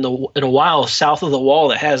generation in a while south of the Wall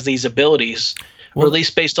that has these abilities, or at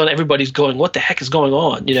least based on everybody's going, "What the heck is going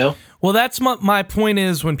on?" Well, that's my point.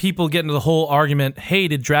 Is when people get into the whole argument, hey,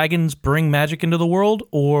 did dragons bring magic into the world,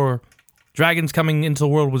 or dragons coming into the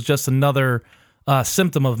world was just another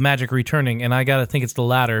symptom of magic returning? And I gotta think it's the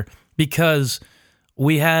latter. Because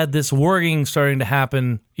we had this warging starting to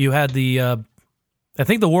happen. You had I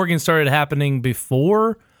think the warging started happening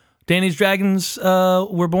before Dany's dragons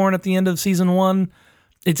were born at the end of season 1.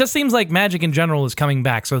 It just seems like magic in general is coming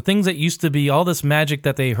back. So things that used to be, all this magic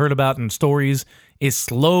that they heard about in stories is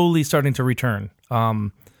slowly starting to return.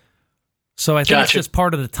 So I think it's just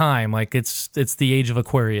part of the time. Like it's the age of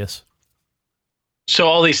Aquarius. So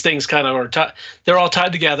all these things kind of are they're all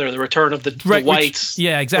tied together. The return of the whites.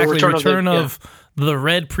 Yeah, exactly. The return of the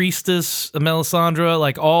Red Priestess, Melisandre,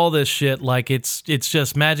 like all this shit. Like it's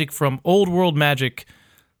just magic from old world magic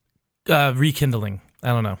rekindling. I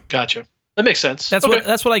don't know. Gotcha. That makes sense. That's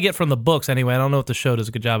what I get from the books anyway. I don't know if the show does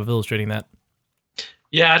a good job of illustrating that.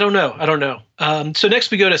 Yeah, I don't know. So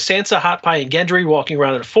next we go to Sansa, Hot Pie, and Gendry walking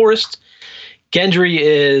around in the forest. Gendry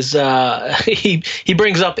is he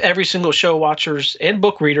brings up every single show watchers and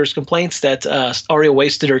book readers' complaints that Arya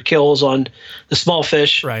wasted her kills on the small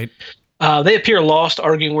fish. Right. They appear lost,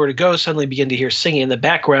 arguing where to go. Suddenly begin to hear singing in the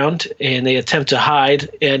background, and they attempt to hide.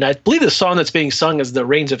 And I believe the song that's being sung is "The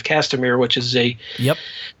Rains of Castamere," which is a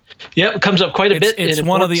it comes up quite a bit. It's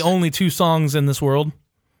one of the only two songs in this world.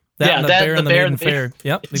 That and the Bear and the Maiden Fair.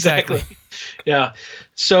 Yep, exactly. Yeah.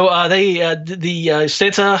 So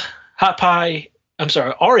Sansa, Hot Pie,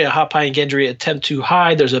 Arya, Hot Pie, and Gendry attempt to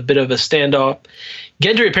hide. There's a bit of a standoff.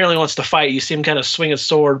 Gendry apparently wants to fight. You see him kind of swing a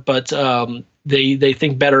sword, but they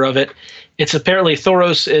think better of it. It's apparently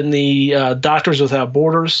Thoros and the Doctors Without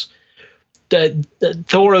Borders.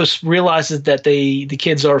 Thoros realizes that the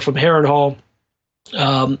kids are from Harrenhal,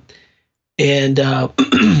 and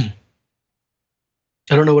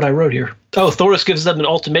I don't know what I wrote here. Oh, Thoros gives them an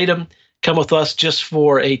ultimatum: come with us just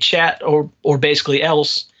for a chat, or basically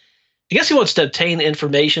else. I guess he wants to obtain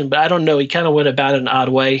information, but I don't know. He kind of went about it in an odd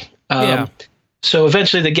way. So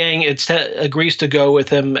eventually the gang agrees to go with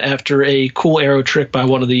him after a cool arrow trick by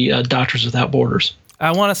one of the Doctors Without Borders.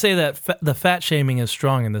 I want to say that the fat shaming is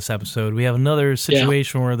strong in this episode. We have another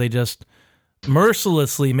situation where they just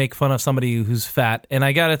mercilessly make fun of somebody who's fat, and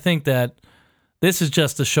I got to think that this is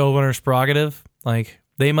just the showrunner's prerogative. Like,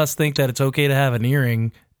 they must think that it's okay to have an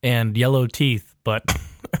earring and yellow teeth, but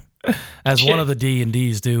as one of the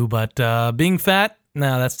D&Ds do. But being fat,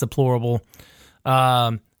 no, that's deplorable.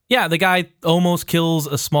 Yeah, the guy almost kills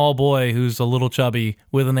a small boy who's a little chubby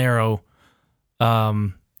with an arrow.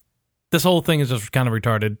 This whole thing is just kind of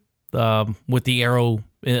retarded with the arrow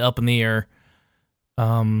up in the air.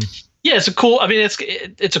 Yeah, it's a cool. I mean,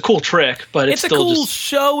 it's a cool trick, but it's still a cool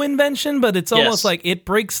show invention. But it's almost like it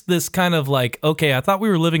breaks this kind of like, okay, I thought we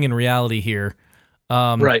were living in reality here.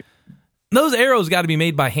 Right. Those arrows got to be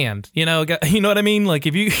made by hand. You know what I mean? Like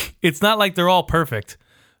it's not like they're all perfect.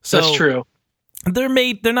 So that's true. They're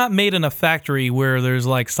not made in a factory where there's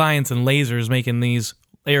like science and lasers making these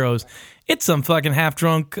arrows. It's some fucking half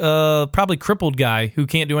drunk, probably crippled guy who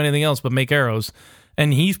can't do anything else but make arrows.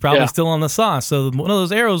 And he's probably still on the sauce, so one of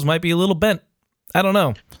those arrows might be a little bent. I don't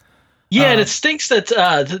know. Yeah, and it stinks that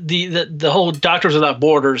the whole Doctors Without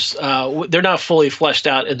Borders, they're not fully fleshed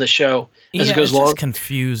out in the show as it goes along. It's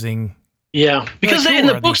confusing. Yeah, because in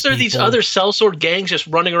the books there are these other sellsword gangs just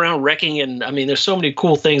running around wrecking, and I mean, there's so many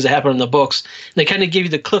cool things that happen in the books. And they kind of give you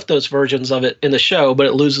the Cliff Notes versions of it in the show, but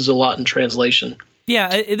it loses a lot in translation.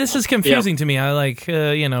 Yeah, this is confusing to me. I like,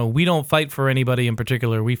 we don't fight for anybody in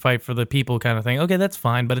particular. We fight for the people kind of thing. Okay, that's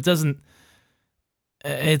fine, but it doesn't,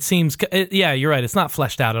 it seems, you're right. It's not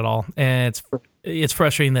fleshed out at all. And it's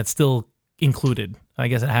frustrating that's still included. I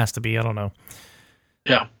guess it has to be. I don't know.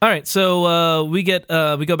 Yeah. All right, so we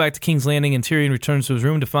go back to King's Landing, and Tyrion returns to his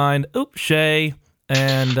room to find, Shay,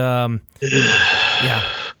 and,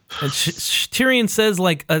 And Tyrion says,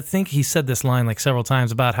 like, I think he said this line like several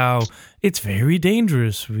times about how it's very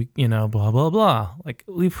dangerous, blah, blah, blah. Like,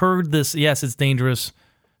 we've heard this. Yes, it's dangerous.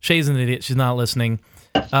 Shay's an idiot. She's not listening.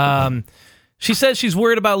 She says she's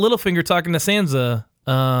worried about Littlefinger talking to Sansa.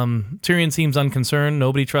 Tyrion seems unconcerned.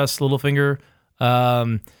 Nobody trusts Littlefinger.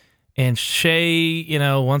 And Shay,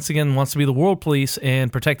 once again wants to be the world police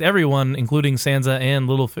and protect everyone, including Sansa and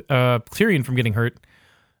Tyrion from getting hurt.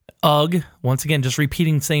 Ugh, once again, just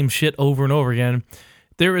repeating the same shit over and over again.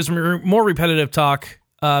 There is more repetitive talk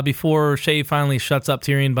before Shay finally shuts up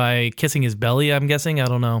Tyrion by kissing his belly, I'm guessing. I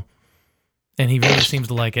don't know. And he really seems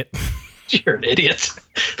to like it. You're an idiot.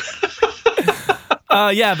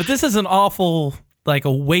 Yeah, but this is an awful, like,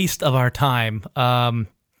 a waste of our time. Can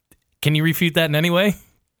you refute that in any way?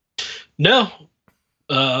 No.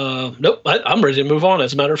 Nope. I'm ready to move on,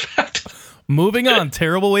 as a matter of fact. Moving on.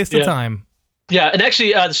 Terrible waste of time. Yeah, and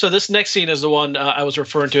actually, so this next scene is the one I was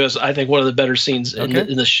referring to as, I think, one of the better scenes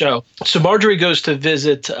in the show. So Marjorie goes to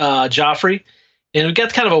visit Joffrey, and we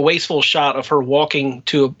got kind of a wasteful shot of her walking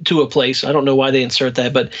to a place. I don't know why they insert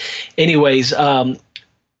that, but anyways,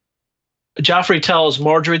 Joffrey tells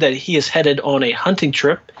Marjorie that he is headed on a hunting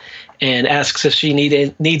trip and asks if she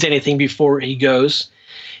needs anything before he goes.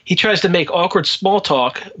 He tries to make awkward small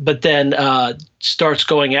talk, but then starts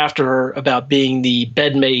going after her about being the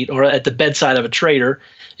bedmate or at the bedside of a traitor.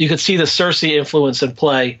 You could see the Cersei influence in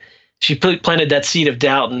play. She planted that seed of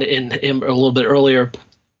doubt in him a little bit earlier.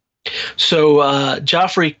 So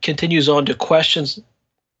Joffrey continues on to question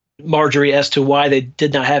Marjorie as to why they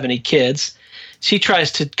did not have any kids. She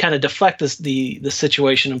tries to kind of deflect the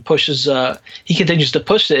situation and pushes. He continues to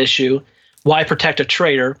push the issue. Why protect a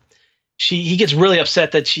traitor? he gets really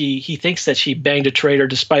upset that he thinks that she banged a traitor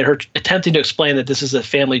despite her attempting to explain that this is a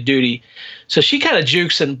family duty. So she kind of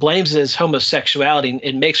jukes and blames his homosexuality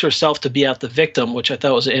and makes herself to be out the victim, which I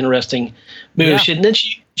thought was an interesting move. Yeah. And then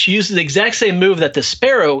she uses the exact same move that the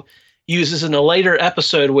Sparrow uses in a later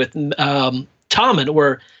episode with Tommen,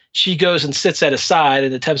 where she goes and sits at his side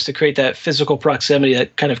and attempts to create that physical proximity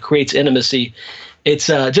that kind of creates intimacy. It's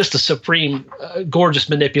just a supreme, gorgeous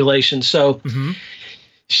manipulation. So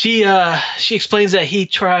she explains that he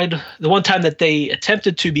tried the one time that they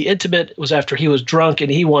attempted to be intimate was after he was drunk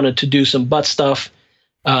and he wanted to do some butt stuff.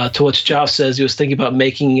 To which Joff says he was thinking about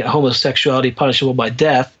making homosexuality punishable by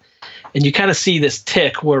death. And you kind of see this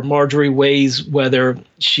tick where Marjorie weighs whether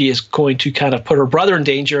she is going to kind of put her brother in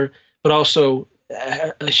danger, but also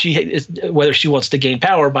whether she wants to gain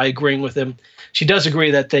power by agreeing with him. She does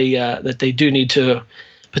agree that they do need to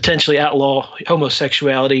potentially outlaw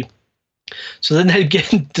homosexuality. So then they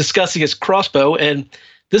get discussing his crossbow, and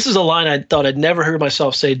this is a line I thought I'd never heard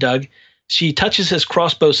myself say, Doug. She touches his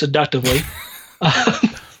crossbow seductively,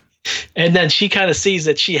 and then she kind of sees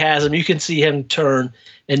that she has him. You can see him turn,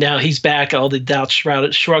 and now he's back. All the doubts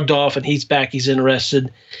shrugged off, and he's back. He's interested.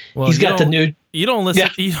 Well, he's got the new. You don't listen.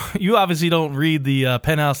 Yeah. You obviously don't read the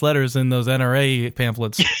penthouse letters in those NRA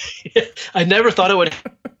pamphlets. I never thought it would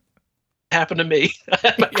happen to me. I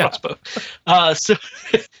had my crossbow.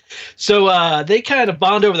 So they kind of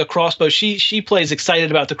bond over the crossbow. She plays excited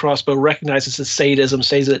about the crossbow, recognizes his sadism,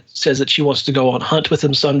 says that she wants to go on hunt with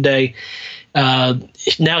him someday.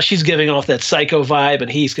 Now she's giving off that psycho vibe, and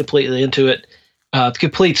he's completely into it.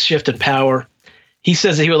 Complete shift in power. He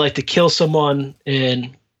says that he would like to kill someone,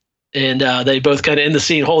 and they both kind of end the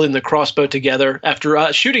scene holding the crossbow together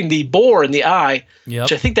after shooting the boar in the eye,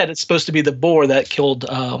 which I think that it's supposed to be the boar that killed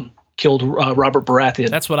Robert Baratheon.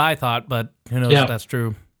 That's what I thought, but who knows if that's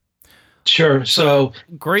true. Sure. So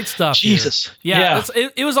great stuff. Jesus. Here. Yeah.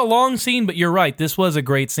 It was a long scene, but you're right. This was a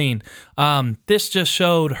great scene. This just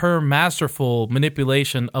showed her masterful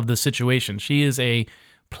manipulation of the situation. She is a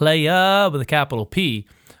playa with a capital P.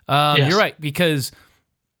 You're right, because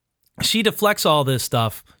she deflects all this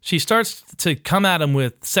stuff. She starts to come at him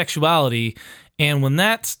with sexuality, and when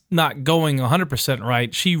that's not going 100%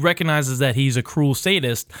 right, she recognizes that he's a cruel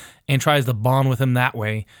sadist and tries to bond with him that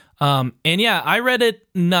way. I read it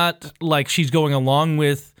not like she's going along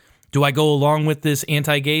with, do I go along with this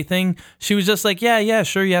anti-gay thing? She was just like, yeah,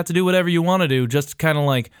 sure, you have to do whatever you want to do. Just kind of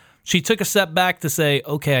like, she took a step back to say,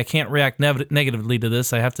 okay, I can't react negatively to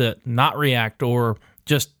this. I have to not react or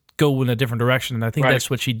just go in a different direction. And I think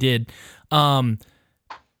that's what she did. It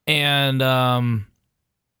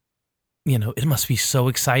must be so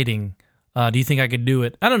exciting. Do you think I could do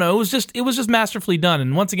it? I don't know. It was just masterfully done.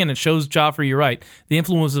 And once again, it shows Joffrey, you're right, the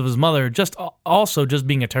influence of his mother, just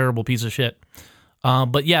being a terrible piece of shit.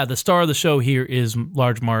 But yeah, the star of the show here is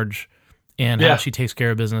Large Marge and how she takes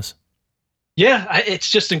care of business. Yeah, it's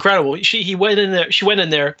just incredible. She went in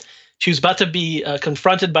there. She was about to be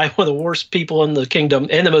confronted by one of the worst people in the kingdom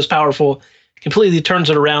and the most powerful. Completely turns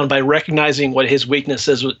it around by recognizing what his weakness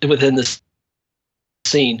is within this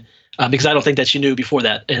scene. Because I don't think that she knew before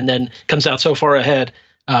that, and then comes out so far ahead.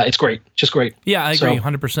 It's great, just great. Yeah, I agree,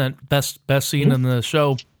 100%. Best scene in the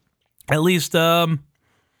show. At least, I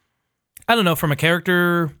don't know, from a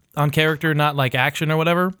character, not like action or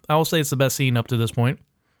whatever. I will say it's the best scene up to this point.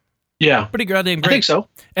 Yeah, pretty goddamn great. I think so.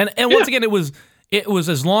 And once again, it was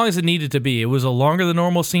as long as it needed to be. It was a longer than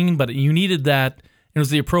normal scene, but you needed that. It was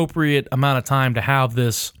the appropriate amount of time to have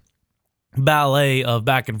this ballet of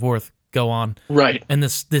back and forth go on. Right. And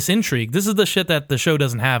this intrigue. This is the shit that the show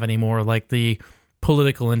doesn't have anymore, like the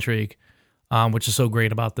political intrigue, which is so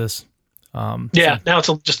great about this. Now it's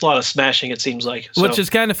just a lot of smashing, it seems like. Which is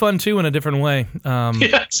kind of fun, too, in a different way.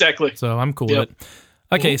 Yeah, exactly. So I'm cool with it.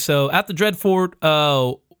 Okay, so at the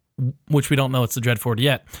Dreadfort, which we don't know it's the Dreadfort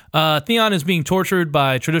yet, Theon is being tortured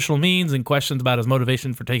by traditional means and questions about his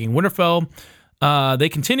motivation for taking Winterfell. They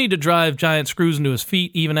continue to drive giant screws into his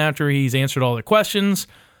feet even after he's answered all their questions.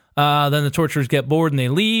 Then the torturers get bored and they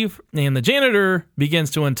leave, and the janitor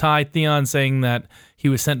begins to untie Theon, saying that he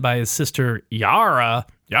was sent by his sister Yara,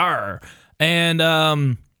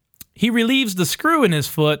 and he relieves the screw in his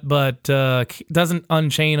foot, but doesn't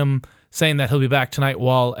unchain him, saying that he'll be back tonight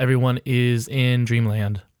while everyone is in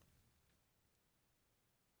Dreamland.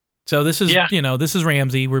 So this is, this is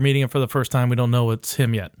Ramsay. We're meeting him for the first time. We don't know it's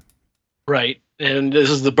him yet. Right. And this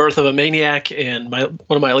is the birth of a maniac, and one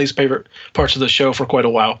of my least favorite parts of the show for quite a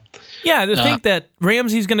while. Yeah, to think that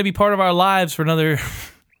Ramsay's going to be part of our lives for another...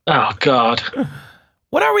 Oh, God.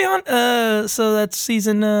 What are we on? So that's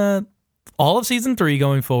season... all of season 3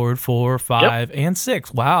 going forward, 4, 5, and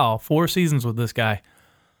 6. Wow, 4 seasons with this guy.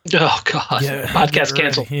 Oh God! Yeah, Podcast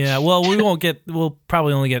canceled. Yeah, well, we'll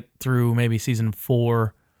probably only get through maybe season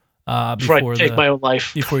 4 before I take my own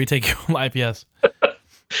life. Before you take your own life, yes.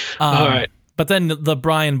 All right. But then the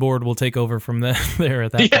Brian board will take over from there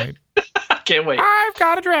at that point. Can't wait. I've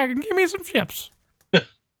got a dragon. Give me some ships.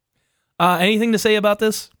 Anything to say about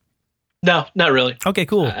this? No, not really. Okay,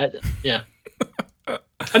 cool. Yeah.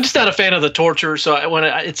 I'm just not a fan of the torture, so when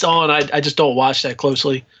it's on, I just don't watch that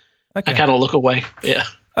closely. Okay. I kind of look away. Yeah.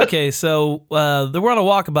 Okay, so we're on a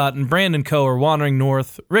walkabout, and Bran and Co. are wandering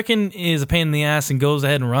north. Rickon is a pain in the ass and goes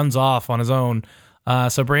ahead and runs off on his own.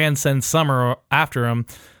 So Bran sends Summer after him.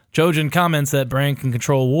 Jojen comments that Bran can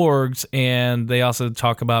control wargs, and they also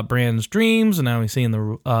talk about Bran's dreams, and now he's seeing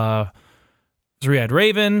the three-eyed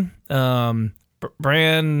raven. Jojen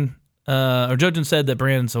said that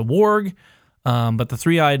Bran's a warg, but the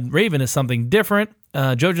three-eyed raven is something different.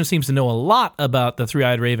 Jojen seems to know a lot about the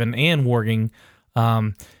three-eyed raven and warging.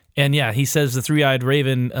 And yeah, he says the three-eyed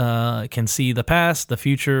raven can see the past, the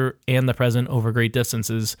future, and the present over great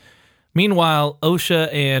distances. Meanwhile,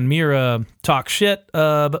 Osha and Mira talk shit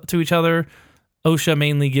to each other. Osha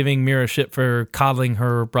mainly giving Mira shit for coddling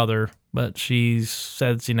her brother, but she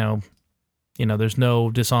says, there's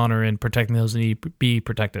no dishonor in protecting those that need to be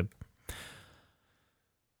protected.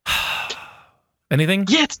 Anything?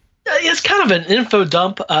 Yeah, it's kind of an info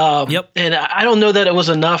dump. Yep. And I don't know that it was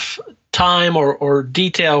enough time or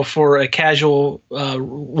detail for a casual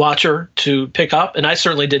watcher to pick up, and I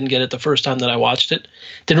certainly didn't get it the first time that I watched it.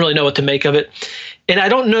 Didn't really know what to make of it, and I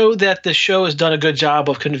don't know that the show has done a good job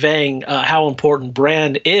of conveying how important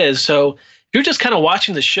Bran is. So if you're just kind of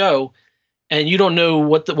watching the show and you don't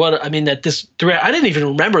know I didn't even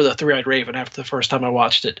remember the three-eyed raven after the first time I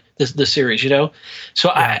watched it, this series,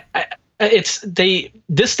 So yeah.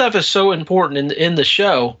 This stuff is so important in the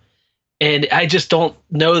show. And I just don't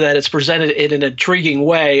know that it's presented in an intriguing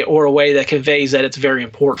way or a way that conveys that it's very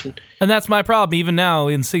important. And that's my problem. Even now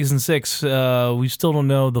in season 6, we still don't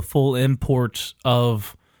know the full import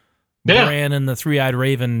of Bran and the three-eyed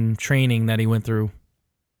raven training that he went through.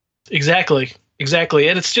 Exactly.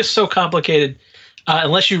 And it's just so complicated.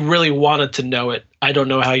 Unless you really wanted to know it, I don't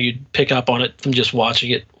know how you'd pick up on it from just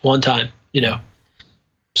watching it one time,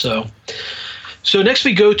 So next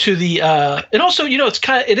we go to the and also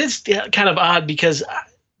it is kind of odd because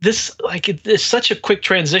this it's such a quick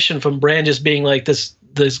transition from Bran just being like this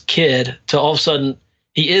kid to all of a sudden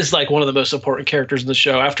he is like one of the most important characters in the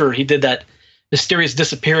show after he did that mysterious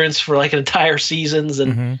disappearance for like an entire seasons,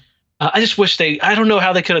 and I just wish I don't know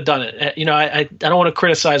how they could have done it. I don't want to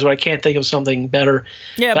criticize when I can't think of something better.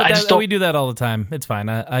 Yeah, but we do that all the time. It's fine.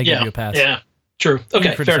 I give you a pass. Yeah, true.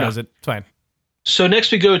 Okay, fair enough. It's fine. So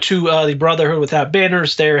next we go to the Brotherhood Without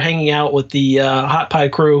Banners. They're hanging out with the Hot Pie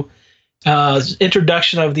crew.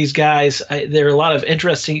 Introduction of these guys. There are a lot of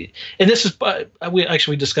interesting, and this is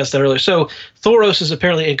we discussed that earlier. So Thoros is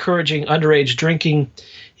apparently encouraging underage drinking.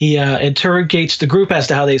 He interrogates the group as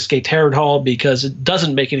to how they escaped Harrenhal because it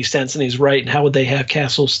doesn't make any sense, and he's right. And how would they have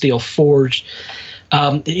Castle Steel forged?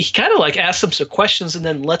 He kind of asks them some questions and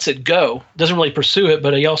then lets it go. Doesn't really pursue it,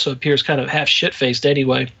 but he also appears kind of half shit-faced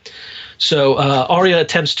anyway. So Arya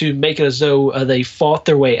attempts to make it as though they fought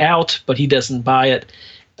their way out, but he doesn't buy it.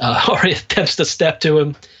 Arya attempts to step to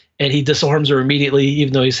him, and he disarms her immediately,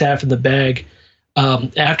 even though he's half in the bag.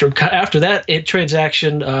 After that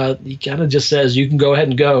transaction, he kind of just says, "You can go ahead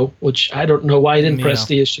and go," which I don't know why he didn't press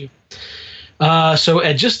the issue. So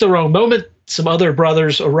at just the wrong moment, some other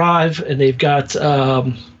brothers arrive, and they've got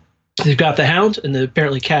the Hound, and they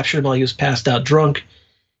apparently captured him while he was passed out drunk.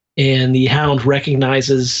 And the Hound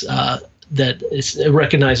recognizes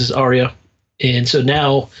recognizes Arya, and so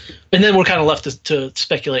now, and then we're kind of left to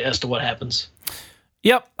speculate as to what happens.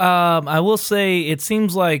 Yep, I will say it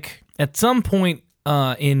seems like at some point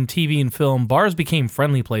in TV and film, bars became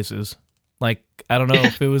friendly places. Like, I don't know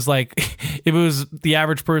if it was if it was the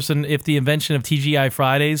average person, if the invention of TGI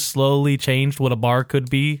Fridays slowly changed what a bar could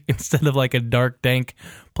be instead of like a dark, dank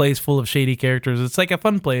place full of shady characters. It's like a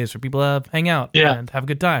fun place where people hang out and have a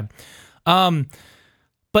good time.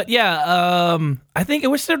 But yeah, I think I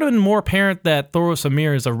wish there would have been more apparent that Thoros of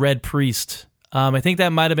Myr is a red priest. I think that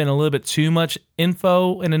might have been a little bit too much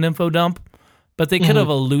info in an info dump, but they could have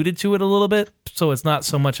alluded to it a little bit, so it's not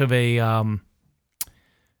so much of a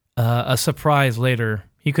surprise later.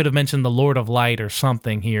 He could have mentioned the Lord of Light or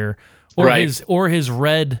something here, or his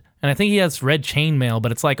red, and I think he has red chainmail,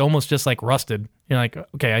 but it's almost just rusted. You're like,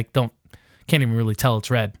 okay, I can't even really tell it's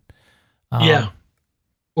red.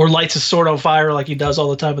 Or lights his sword on fire like he does all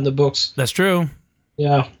the time in the books. That's true.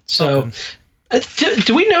 Yeah. So,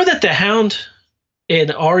 do we know that the Hound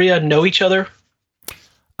and Arya know each other?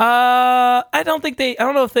 I don't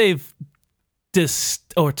know if they've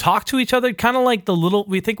or talked to each other. Kind of like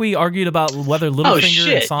we argued about whether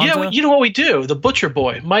Littlefinger and Sansa. You know what we do? The Butcher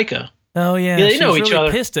Boy, Micah. Oh yeah, they know each really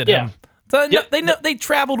other. Pissed at him. So, they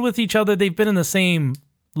traveled with each other. They've been in the same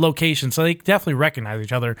location, so they definitely recognize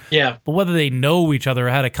each other. Yeah, but whether they know each other or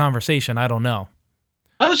had a conversation, I don't know.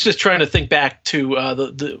 I was just trying to think back to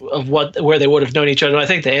where they would have known each other. And I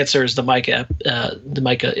think the answer is the Micah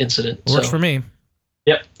incident. Works for me.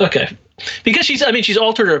 Yep. Okay. Because she's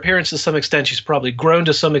altered her appearance to some extent. She's probably grown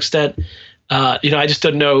to some extent. I just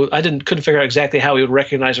don't know. Couldn't figure out exactly how we would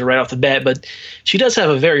recognize her right off the bat, but she does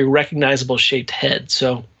have a very recognizable shaped head.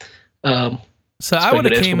 So I would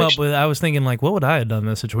have came up with. I was thinking like, what would I have done in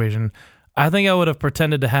this situation? I think I would have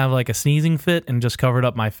pretended to have like a sneezing fit and just covered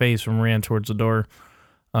up my face and ran towards the door.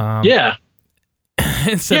 Instead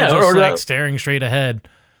of just staring straight ahead.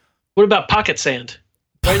 What about pocket sand?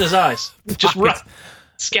 Right in his eyes. Just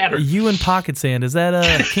scatter. You and pocket sand. Is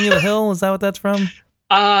that King of the Hill? Is that what that's from?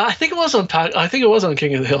 I think it was on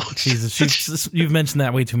King of the Hill. Jesus, you've mentioned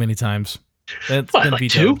that way too many times. That's what, like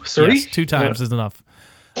 2, 3? Yes, 2 times is enough.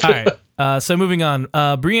 All right. So moving on.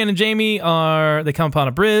 Brienne and Jaime they come upon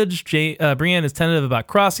a bridge. Brienne is tentative about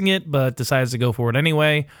crossing it, but decides to go for it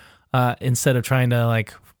anyway. Instead of trying to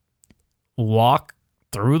like walk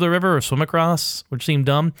through the river or swim across, which seemed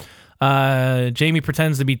dumb. Jaime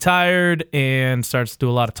pretends to be tired and starts to do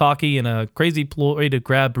a lot of talking in a crazy ploy to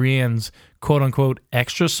grab Brienne's quote-unquote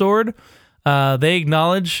extra sword. Jaime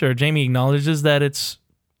acknowledges that it's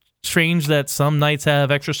strange that some knights have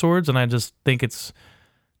extra swords, and I just think it's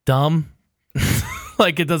dumb.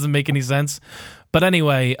 Like, it doesn't make any sense. But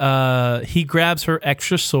anyway, he grabs her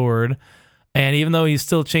extra sword, and even though he's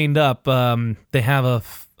still chained up, they have a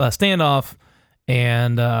standoff,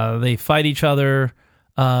 and they fight each other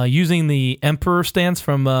using the Emperor stance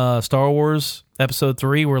from Star Wars Episode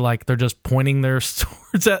 3, where like they're just pointing their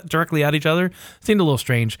swords directly at each other. Seemed a little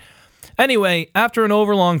strange. Anyway, after an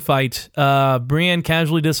overlong fight, Brienne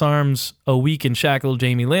casually disarms a weak and shackled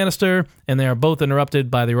Jaime Lannister, and they are both interrupted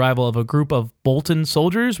by the arrival of a group of Bolton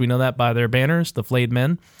soldiers. We know that by their banners, the Flayed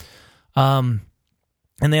Men. And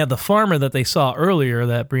they have the farmer that they saw earlier,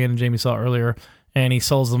 that Brienne and Jaime saw earlier, and he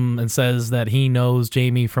sells them and says that he knows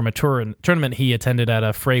Jaime from a tournament he attended at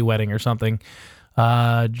a Frey wedding or something.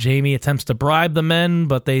 Jaime attempts to bribe the men,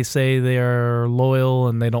 but they say they are loyal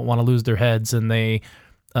and they don't want to lose their heads, and they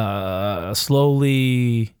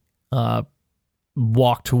slowly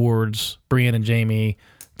walk towards Brienne and Jaime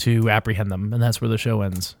to apprehend them, and that's where the show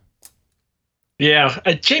ends. Yeah,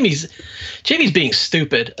 Jaime's being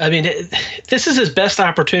stupid. I mean, this is his best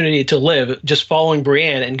opportunity to live, just following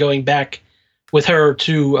Brienne and going back with her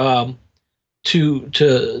to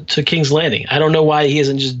King's Landing. I don't know why he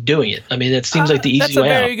isn't just doing it. I mean, it seems like the easy way out. That's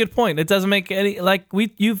a very good point. It doesn't make any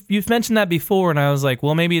you've mentioned that before, and I was like,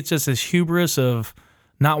 well, maybe it's just his hubris of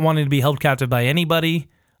not wanting to be held captive by anybody.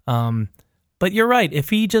 But you're right. If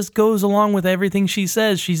he just goes along with everything she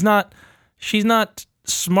says, she's not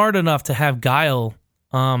smart enough to have guile.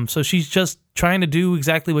 So she's just trying to do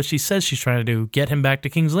exactly what she says she's trying to do, get him back to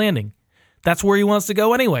King's Landing. That's where he wants to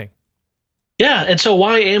go anyway. Yeah, and so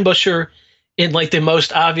why ambush her in like the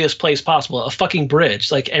most obvious place possible, a fucking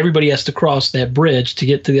bridge? Like everybody has to cross that bridge to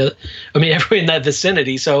get to everybody in that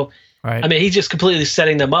vicinity. So, right. I mean, he's just completely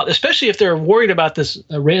setting them up, especially if they're worried about this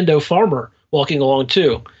rando farmer walking along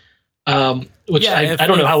too. Which I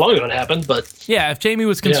don't know how long it would happen, but yeah, if Jaime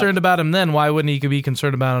was concerned about him then, why wouldn't he be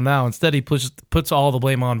concerned about him now? Instead, he puts all the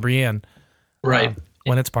blame on Brienne, right?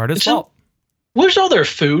 When it's part of his fault. Where's all their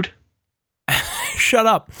food? Shut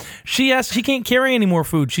up. She can't carry any more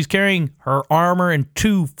food. She's carrying her armor and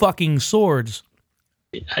 2 fucking swords.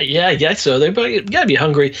 Yeah, I guess so. They gotta be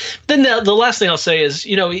hungry. Then the last thing I'll say is,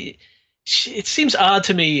 it seems odd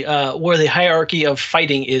to me where the hierarchy of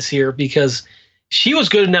fighting is here, because she was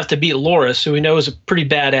good enough to beat Loras, who we know is a pretty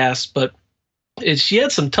badass, but she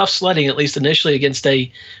had some tough sledding, at least initially, against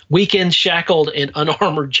a weakened, shackled, and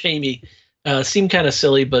unarmored Jaime. Seemed kind of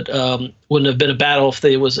silly, but wouldn't have been a battle if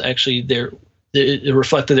they was actually it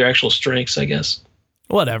reflected their actual strengths, I guess.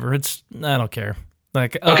 Whatever. I don't care.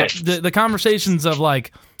 Like, okay. The conversations of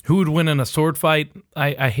like who would win in a sword fight,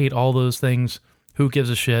 I hate all those things. Who gives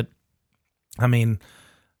a shit? I mean,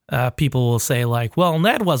 people will say like, well,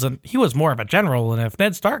 he was more of a general, and if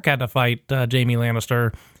Ned Stark had to fight Jaime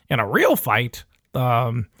Lannister in a real fight,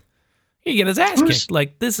 he'd get his ass kicked.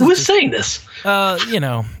 Like, this is who's saying this?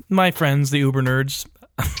 My friends, the Uber nerds.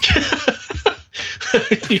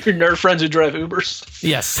 Your nerd friends who drive Ubers.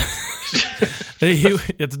 Yes,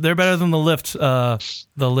 they're better than the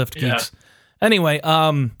Lyft geeks. Anyway,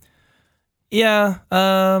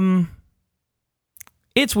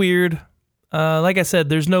 It's weird. Like I said,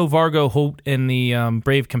 there's no Vargo Holt in the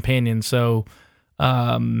Brave Companion, so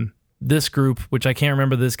this group, which I can't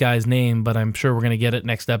remember this guy's name, but I'm sure we're going to get it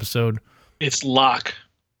next episode. It's Locke.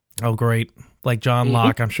 Oh, great. Like John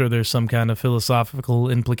Locke, I'm sure there's some kind of philosophical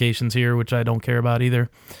implications here, which I don't care about either.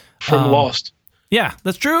 From Lost. Yeah,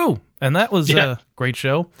 that's true. And that was a great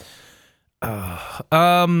show.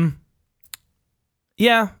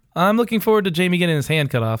 Yeah, I'm looking forward to Jamie getting his hand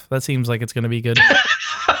cut off. That seems like it's going to be good.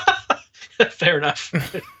 Fair enough.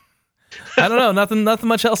 I don't know. Nothing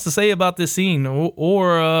much else to say about this scene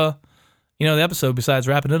or the episode besides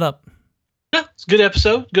wrapping it up. Yeah, it's a good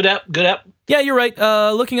episode. Good app. Yeah, you're right.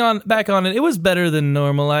 Looking back on it, it was better than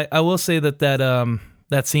normal. I will say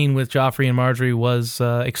that scene with Joffrey and Marjorie was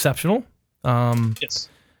exceptional. Yes.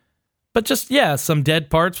 But just, some dead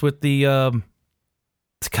parts with the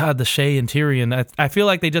Shay and Tyrion. I feel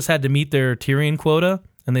like they just had to meet their Tyrion quota,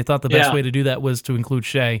 and they thought the best way to do that was to include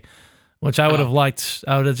Shay, which I would have liked.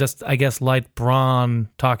 I would have just, I guess, liked Bronn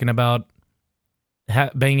talking about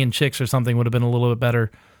banging chicks or something would have been a little bit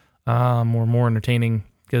better, or more entertaining,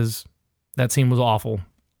 because that scene was awful.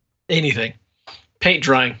 Anything. Paint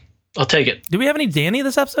drying. I'll take it. Did we have any Dany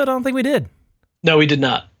this episode? I don't think we did. No, we did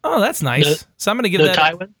not. Oh, that's nice. So I'm going to give that...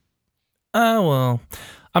 Tywin? Oh, well...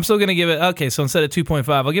 I'm still going to give it, okay, so instead of 2.5,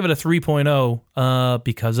 I'll give it a 3.0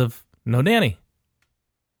 because of no Dany.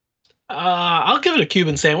 I'll give it a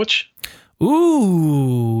Cuban sandwich.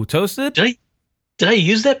 Ooh, toasted? Did I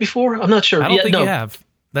use that before? I'm not sure. I don't think you have.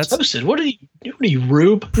 That's toasted. What are you,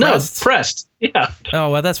 Rube? Pressed. No, pressed. Yeah.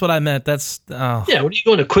 Oh, well, that's what I meant. That's... Yeah, what are you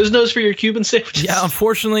going to Quiznos for your Cuban sandwiches? Yeah,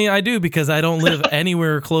 unfortunately I do, because I don't live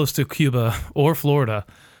anywhere close to Cuba or Florida.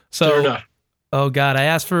 So, Fair enough. Oh, God, I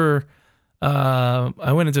asked for...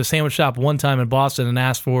 I went into a sandwich shop one time in Boston and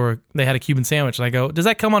asked they had a Cuban sandwich. And I go, does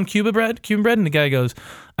that come on Cuban bread? And the guy goes,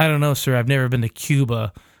 I don't know, sir. I've never been to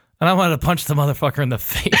Cuba. And I wanted to punch the motherfucker in the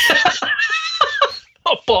face.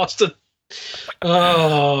 Oh, Boston.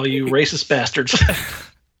 Oh, you racist bastards.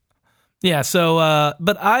 Yeah. So,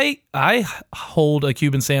 but I hold a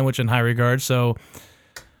Cuban sandwich in high regard. So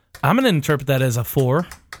I'm going to interpret that as a 4.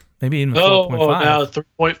 Maybe even 4.5. Oh, now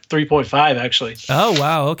 3.5 actually. Oh,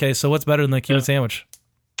 wow. Okay, so what's better than the Cuban sandwich?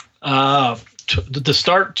 The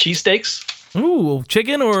start cheesesteaks. Ooh,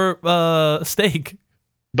 chicken or steak?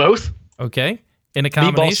 Both. Okay. In a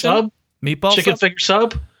combination? Meatball chicken sub? finger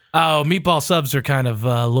sub. Oh, meatball subs are kind of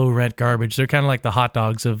low rent garbage. They're kind of like the hot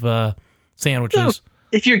dogs of sandwiches. No,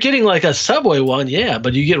 if you're getting like a Subway one, yeah,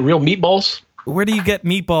 but you get real meatballs. Where do you get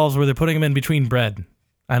meatballs where they're putting them in between bread?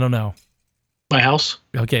 I don't know. My house.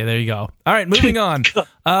 Okay, there you go. All right, moving on.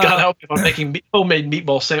 God help me if I'm making homemade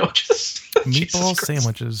meatball sandwiches. Meatball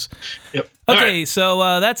sandwiches. Yep. Okay, right.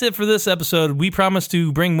 So that's it for this episode. We promise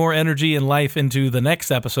to bring more energy and life into the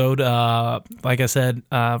next episode. Like I said,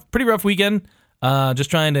 pretty rough weekend. Just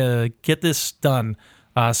trying to get this done.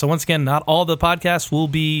 So once again, not all the podcasts will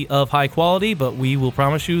be of high quality, but we will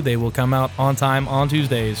promise you they will come out on time on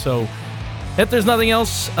Tuesdays. So if there's nothing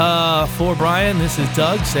else for Brian, this is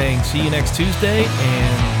Doug saying see you next Tuesday,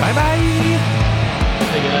 and bye-bye.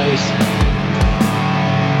 Hey, guys.